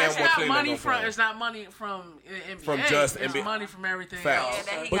gonna pay him what Cleveland gonna pay. It's not money from NBA. From just it's NBA. money from everything else.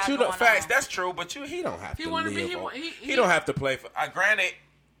 But you know, facts. That's true. But he don't have to live. He don't have to play for. Granted,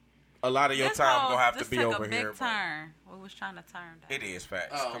 a lot of your time gonna have to be over here. Turn. We was trying to turn down. It is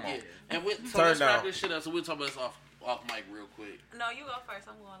facts. Come on. And let's wrap this shit up. So we'll talk about this off mic real quick. No, you go first.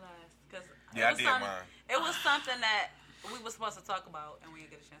 I'm going last. Cause I did mine. It was something that we were supposed to talk about, and we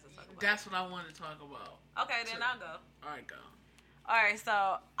didn't get a chance to talk about? That's what I want to talk about. Okay, then I'll go. All right, go. All right, so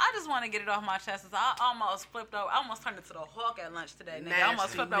I just want to get it off my chest. I almost flipped over. I almost turned into the hawk at lunch today, nigga. I almost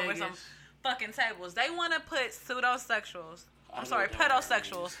flipped over some fucking tables. They want to put pseudosexuals. I'm sorry,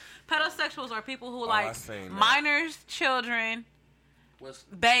 pedosexuals. Pedosexuals are people who like minors, children,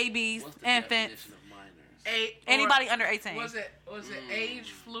 babies, infants. Anybody under 18. Was it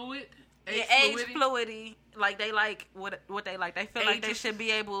age fluid? Age fluidity. Like they like what they like. They feel like they should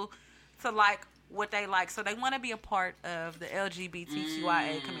be able to like what they like. So they want to be a part of the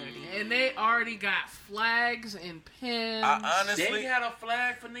LGBTQIA community. And they already got flags and pins. Honestly, they had a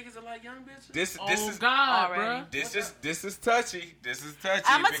flag for niggas that like young bitches. This is God, bro. This is touchy. This is touchy.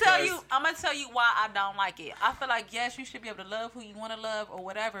 I'm gonna tell you why I don't like it. I feel like yes, you should be able to love who you want to love or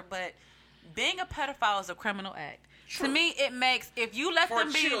whatever, but being a pedophile is a criminal act. True. To me, it makes if you let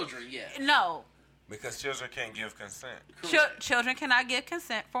them be children, yeah. No. Because children can't give consent. Children cannot give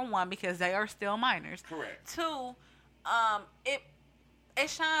consent for one because they are still minors. Correct. Two, it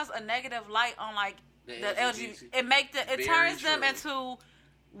shines a negative light on like the LGBT. It turns them into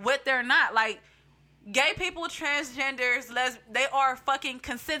what they're not. Like gay people, transgenders, they are fucking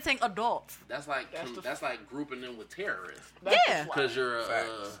consenting adults. That's like grouping them with terrorists. Yeah, because you're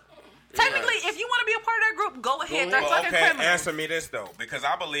technically, if you want to be a part of that group, go ahead. They're fucking criminals. Answer me this though, because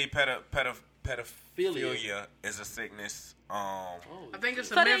I believe pedophilia is a sickness. I think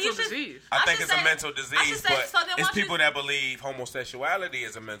it's a mental disease. I think it's a mental disease, but it's people that believe homosexuality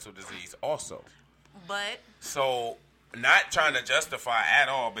is a mental disease also. But so, not trying to justify at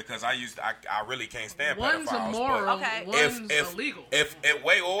all because I really can't stand pedophiles. One's immoral, one's illegal.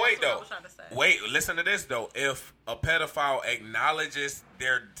 Wait, listen to this though. If a pedophile acknowledges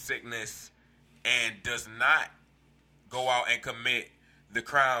their sickness and does not go out and commit the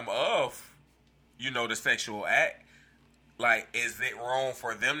crime of, the sexual act, like, is it wrong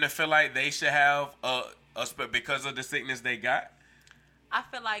for them to feel like they should have because of the sickness they got? I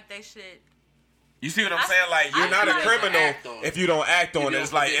feel like they should. You see what I'm saying? Like, you're not a criminal if you don't act on it.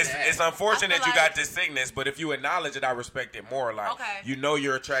 It's like, it's unfortunate you got this sickness, but if you acknowledge it, I respect it more. Like,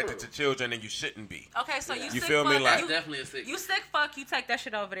 you're attracted to children and you shouldn't be. Okay, so you sick feel fuck, me? Like, definitely a sick. You sick fuck, you take that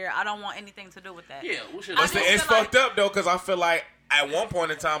shit over there. I don't want anything to do with that. Yeah, we should. It's fucked up, though, because I feel like at one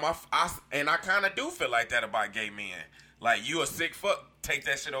point in time, I kind of do feel like that about gay men. Like, you a sick fuck, take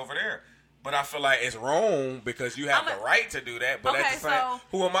that shit over there. But I feel like it's wrong because you have the right to do that. But at the same,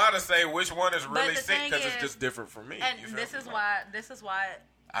 who am I to say which one is really sick because it's just different for me? And this is why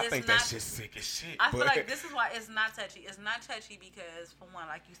I think that shit's sick as shit. I feel like this is why it's not touchy. It's not touchy because, for one,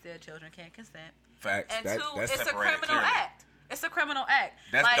 like you said, children can't consent. Facts. And two, it's a criminal act. It's a criminal act.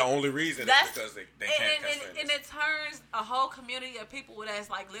 That's the only reason is because they can't consent. And it turns a whole community of people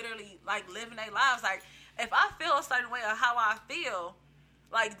that's like literally like living their lives. Like, if I feel a certain way of how I feel,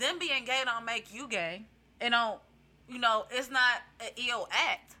 like, them being gay don't make you gay. It don't, it's not an ill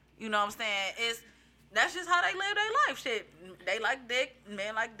act. You know what I'm saying? That's just how they live their life. Shit, they like dick,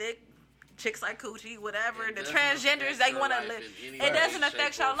 men like dick, chicks like coochie, whatever. The transgenders, they want to live. It doesn't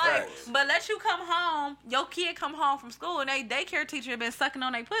affect your life. But let you come home, your kid come home from school, and they daycare teacher been sucking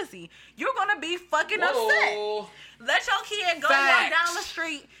on their pussy. You're going to be fucking upset. Let your kid go walk down the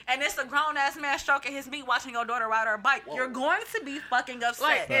street, and it's a grown-ass man stroking his meat watching your daughter ride her bike. Whoa. You're going to be fucking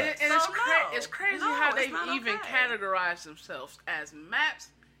upset. Like, it's crazy how they even categorize themselves as maps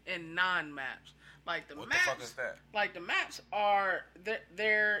and non-maps. Like the what maps, the fuck is that? Like the maps are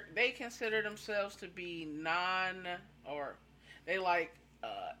they consider themselves to be they like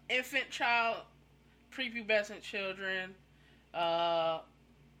infant child, prepubescent children,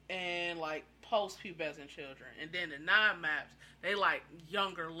 and like post-pubescent children. And then the non-maps, they like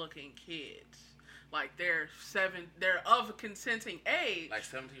younger looking kids. Like they're of a consenting age. Like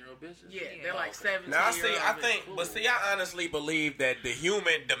 17-year-old bitches? Yeah, they're like 17-year-old. Now I honestly believe that the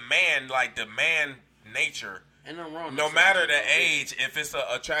man nature, no matter the age, if it's an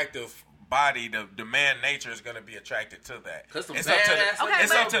attractive body, the man nature is going to be attracted to that. It's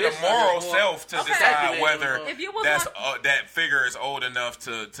up to the moral self to decide whether that figure is old enough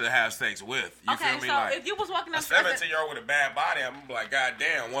to have sex with. You feel me? So like, if you was walking up a 17-year-old with a bad body, I'm like, God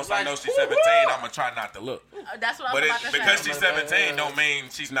damn. Once I know she's 17, I'm gonna try not to look. That's what I was about to say. Because she's 17, don't mean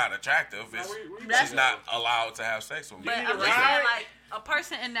she's not attractive. She's not allowed to have sex with me. But I'm just saying, like, a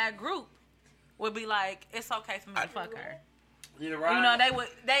person in that group would be like, it's okay for me to fuck her. They would.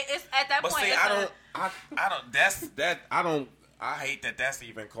 It's at that point. I hate that that's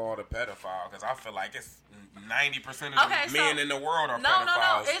even called a pedophile because I feel like it's 90% of men in the world are pedophiles.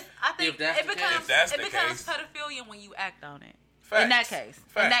 No. I think it becomes pedophilia when you act on it. Facts. In that case,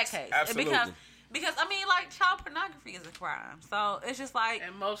 Absolutely. Because, I mean, like, child pornography is a crime. So, it's just like...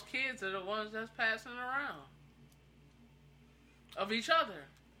 And most kids are the ones that's passing around. Of each other.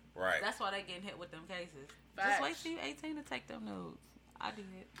 Right. That's why they getting hit with them cases. Facts. Just wait till you 18 to take them nudes. I did.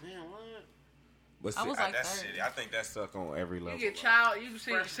 Man, what? But see, I was like that's 30. shit. I think that's suck on every level. You get you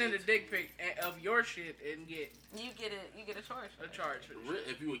can send a dick pic of your shit and get You get a charge. a charge for the shit.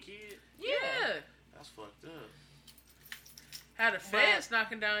 If you a kid, Yeah. that's fucked up. Had the feds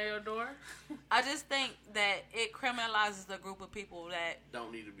knocking down your door. I just think that it criminalizes a group of people that...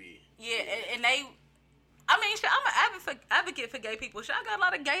 Don't need to be. Yeah, and they... I mean, shit, I'm an advocate for gay people. Shit, I got a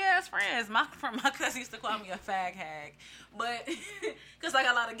lot of gay-ass friends. My cousin used to call me a fag hag. But... Because I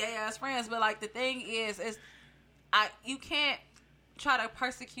got a lot of gay-ass friends. But, like, the thing is you can't try to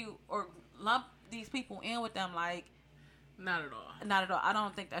persecute or lump these people in with them, like... Not at all. Not at all. I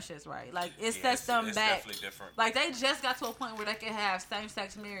don't think that shit's right. Like, it sets them it's back. Definitely different. Like, they just got to a point where they can have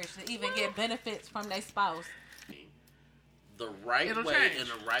same-sex marriage to even get benefits from their spouse. The right It'll way, change. in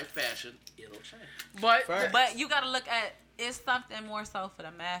the right fashion, it'll change. But you got to look at it's something more so for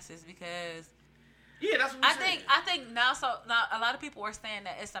the masses because Yeah, that's what I'm saying. I think now a lot of people are saying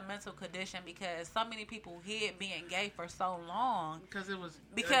that it's a mental condition because so many people hid being gay for so long Because it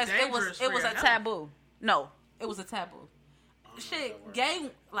was a taboo. No, it was a taboo. Shit, gay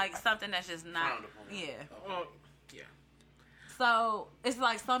like something that's just not. Frowned upon. Yeah. Well, yeah. So it's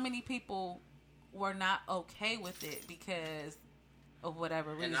like so many people were not okay with it because of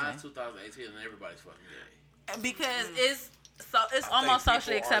whatever reason. And now it's 2018 and everybody's fucking gay. Because it's I almost think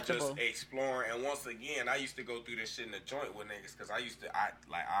socially people are acceptable. just exploring, and once again, I used to go through this shit in the joint with niggas because I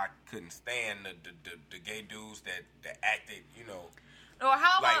couldn't stand the gay dudes that acted, you know. Or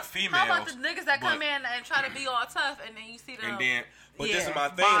how like about females, how about the niggas that come in and try to be all tough and then you see them? And then, but this is Yeah, my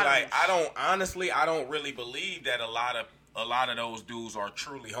thing. bottoms. Like, I don't really believe that a lot of those dudes are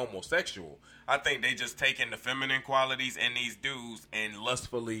truly homosexual. I think they just taking the feminine qualities in these dudes and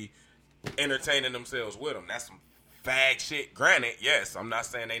lustfully entertaining themselves with them. That's some fag shit. Granted, yes, I'm not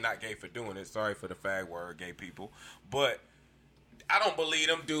saying they not gay for doing it. Sorry for the fag word, gay people. But I don't believe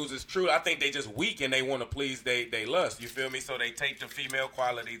them dudes is true. I think they just weak and they want to please they lust. You feel me? So they take the female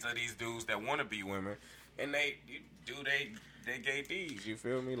qualities of these dudes that want to be women and they gay D's. You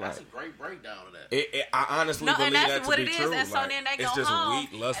feel me? Like, That's a great breakdown of that. I honestly No, believe and that's that to what be it is. true. And so Like, then they go it's just home weak,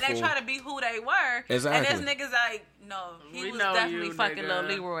 lustful. and they try to be who they were. Exactly. And this nigga's like, no, he We was know definitely you, fucking nigga. little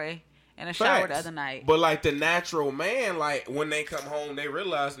Leroy in the shower the Facts. other night. But like the natural man, like when they come home, they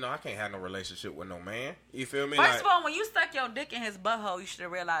realize, no, I can't have no relationship with no man. You feel me? First Like, of all, when you stuck your dick in his butthole, you should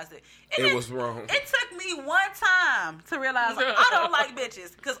have realized it. it was wrong. It took me one time to realize like, I don't like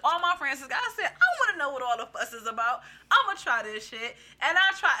bitches. Because all my friends, I said, I want to know what all the fuss is about. I'm going to try this shit. And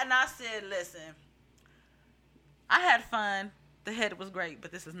I tried, and I said, listen, I had fun. The head was great,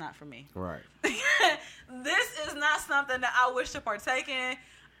 but this is not for me. Right. This is not something that I wish to partake in.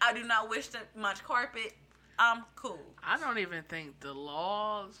 I do not wish to munch carpet. I'm cool. I don't even think the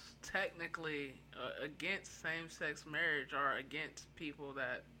laws technically against same-sex marriage are against people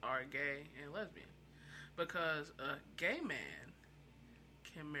that are gay and lesbian. Because a gay man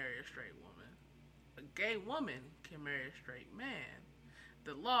can marry a straight woman. A gay woman can marry a straight man.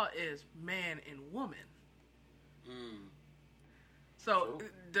 The law is man and woman. So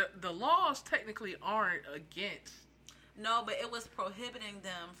the laws technically aren't against. No, but it was prohibiting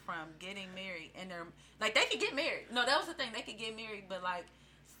them from getting married. And they're like, they could get married. No, that was the thing. They could get married, but like,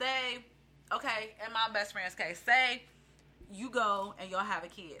 say, okay, in my best friend's case, say you go and y'all have a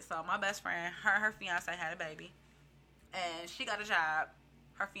kid. So my best friend, her fiance had a baby, and she got a job.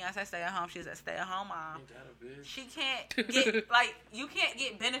 Her fiance stay at home. She's a stay at home mom. She can't get like you can't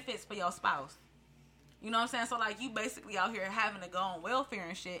get benefits for your spouse. You know what I'm saying? So like you basically out here having to go on welfare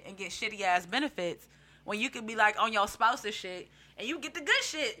and shit and get shitty ass benefits when you could be like on your spouse's shit and you get the good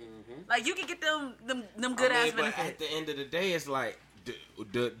shit. Mm-hmm. Like you can get them good ass benefits. But at the end of the day, it's like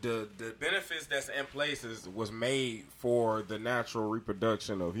the benefits that's in place was made for the natural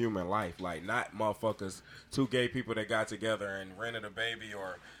reproduction of human life. Like not motherfuckers, two gay people that got together and rented a baby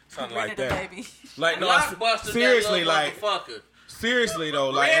or something like that. Baby. Like no, Blockbuster, seriously, that like. motherfucker. Seriously though,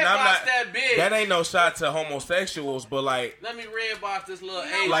 like, and I'm not. That bitch. That ain't no shot to homosexuals, but like, Let me red box this little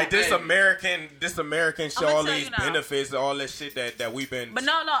Asian like this baby. American show I'ma all tell these you now. benefits, all this shit that we've been. But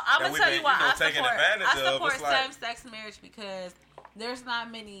no, I'm that gonna we've tell been, you why you know, I taking advantage of. support It's like- same-sex marriage because there's not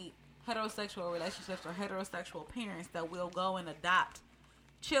many heterosexual relationships or heterosexual parents that will go and adopt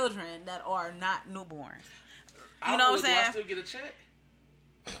children that are not newborns. You know what I'm saying? Do I still get a check?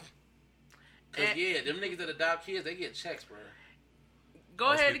 Cause yeah, them niggas that adopt kids, they get checks, bro. Go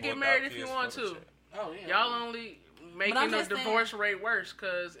Most ahead and people get married adopt if you kids want for the to. check. Oh yeah. Y'all only I'm making the just saying- divorce rate worse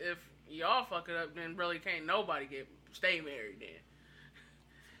because if y'all fuck it up, then really can't nobody stay married then.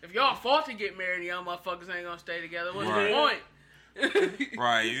 If y'all fought to get married, y'all motherfuckers ain't gonna stay together. What's the point?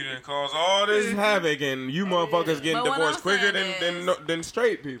 Right, you didn't cause all this havoc, and you motherfuckers getting divorced quicker than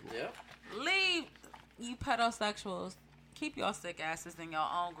straight people. Yeah. Leave you pedosexuals. Keep your sick asses in your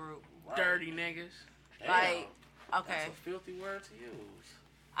own group. Right. Dirty niggas. Like, okay. That's a filthy word to use.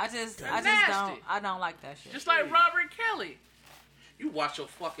 I just nasty. don't like that shit. Just like Robert Kelly. You watch your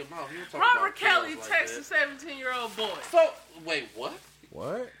fucking mouth. You don't talk Robert about Kelly like texts a that. 17-year-old boy. So, wait, what?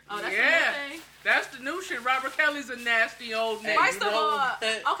 What? Oh, that's Yeah. the thing. That's the new shit. Robert Kelly's a nasty old nigga. First you of know all,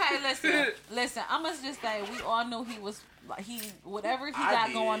 that- okay, listen. I must just say, we all knew whatever he I got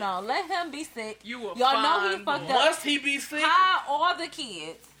did. going on. Let him be sick. You a Y'all know he fine fucked boy. up. Must he be sick? Hide all the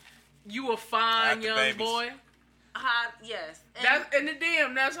kids. You a fine After young babies. boy. Yes. And That's in the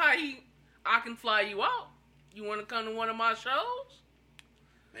DM. That's how I can fly you out. You want to come to one of my shows?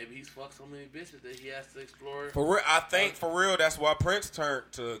 Maybe he's fucked so many bitches that he has to explore. For real, I think for real that's why Prince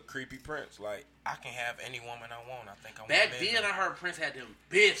turned to Creepy Prince. Like, I can have any woman I want. I think I want. Back then, I heard Prince had them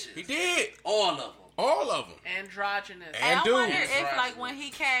bitches. he did All of them. all of them. Androgynous. And I wonder dudes. if, like, when he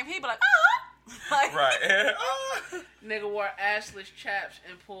came, he'd be like, like, Right. Nigga wore assless chaps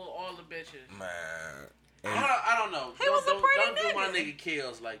and pulled all the bitches. Man. I don't know. He was a pretty Don't do my nigga. nigga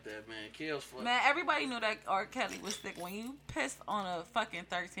Kills like that, man. Kills fuck. Man, everybody knew that R. Kelly was sick. When you pissed on a fucking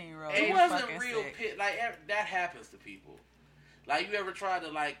 13-year-old, It you wasn't fucking real sick. pit. Like, that happens to people. Like, you ever tried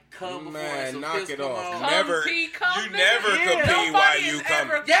to, like, come before and Man, some knock piss it come off. on? Never, pee, come, you nigga. never Yeah. could pee Nobody while has you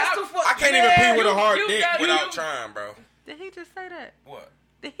ever come. That's the fuck. I can't even pee with a hard you dick gotta- without you- trying, bro. Did he just say that? What?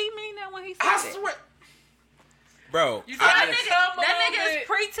 Did he mean that when he said I it? swear. Bro, You I- gotta come a That little nigga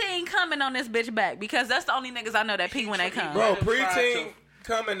bit. is preteen coming on this bitch back because that's the only niggas I know that pee when they come. bro, Let him try preteen to-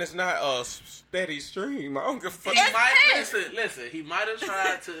 coming is not a steady stream. I don't give a fuck. He might piss. listen. He might have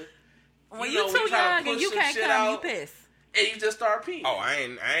tried to. When know, you we too try to young and push you some can't shit come, you out. piss. And you just start peeing. Oh, I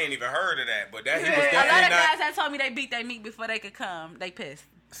ain't even heard of that, but that he was A lot of definitely guys not. that told me they beat their meat before they could come, they pissed.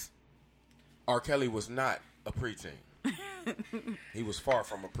 R. Kelly was not a preteen. He was far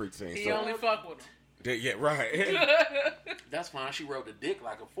from a preteen. He So, only fuck with him. yeah, right. That's fine. She rode the dick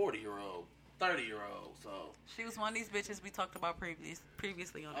like a 40-year-old, 30-year-old. So She was one of these bitches we talked about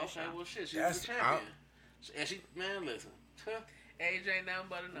previously on this okay, show. well shit, she That's- was a champion. And she, man, listen. Age ain't nothing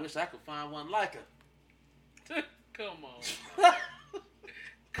but enough. Wish I could find one like her. Come on.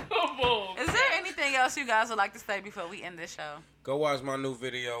 Come on. Is there anything else you guys would like to say before we end this show? Go watch my new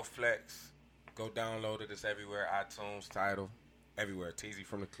video, Flex. Go download it. It's everywhere. iTunes, Tidal, everywhere. Teezy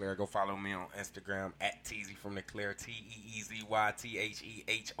from the Clair. Go follow me on Instagram at Teezy from the Clair.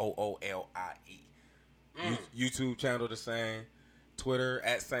 TeezyTheholie. YouTube channel the same. Twitter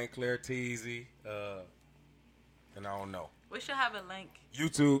at St. Clair Teezy. And I don't know. We should have a link.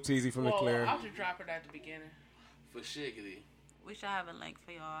 YouTube Teezy from the Well, Clair. I'll just drop it at the beginning. For shiggity. We should have a link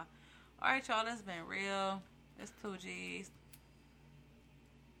for y'all. All right, y'all. It's been real. It's 2Gs.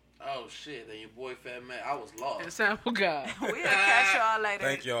 Oh shit, and your boy Fat Man, I was lost. And sample God. We'll catch y'all later.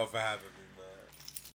 Thank y'all for having me.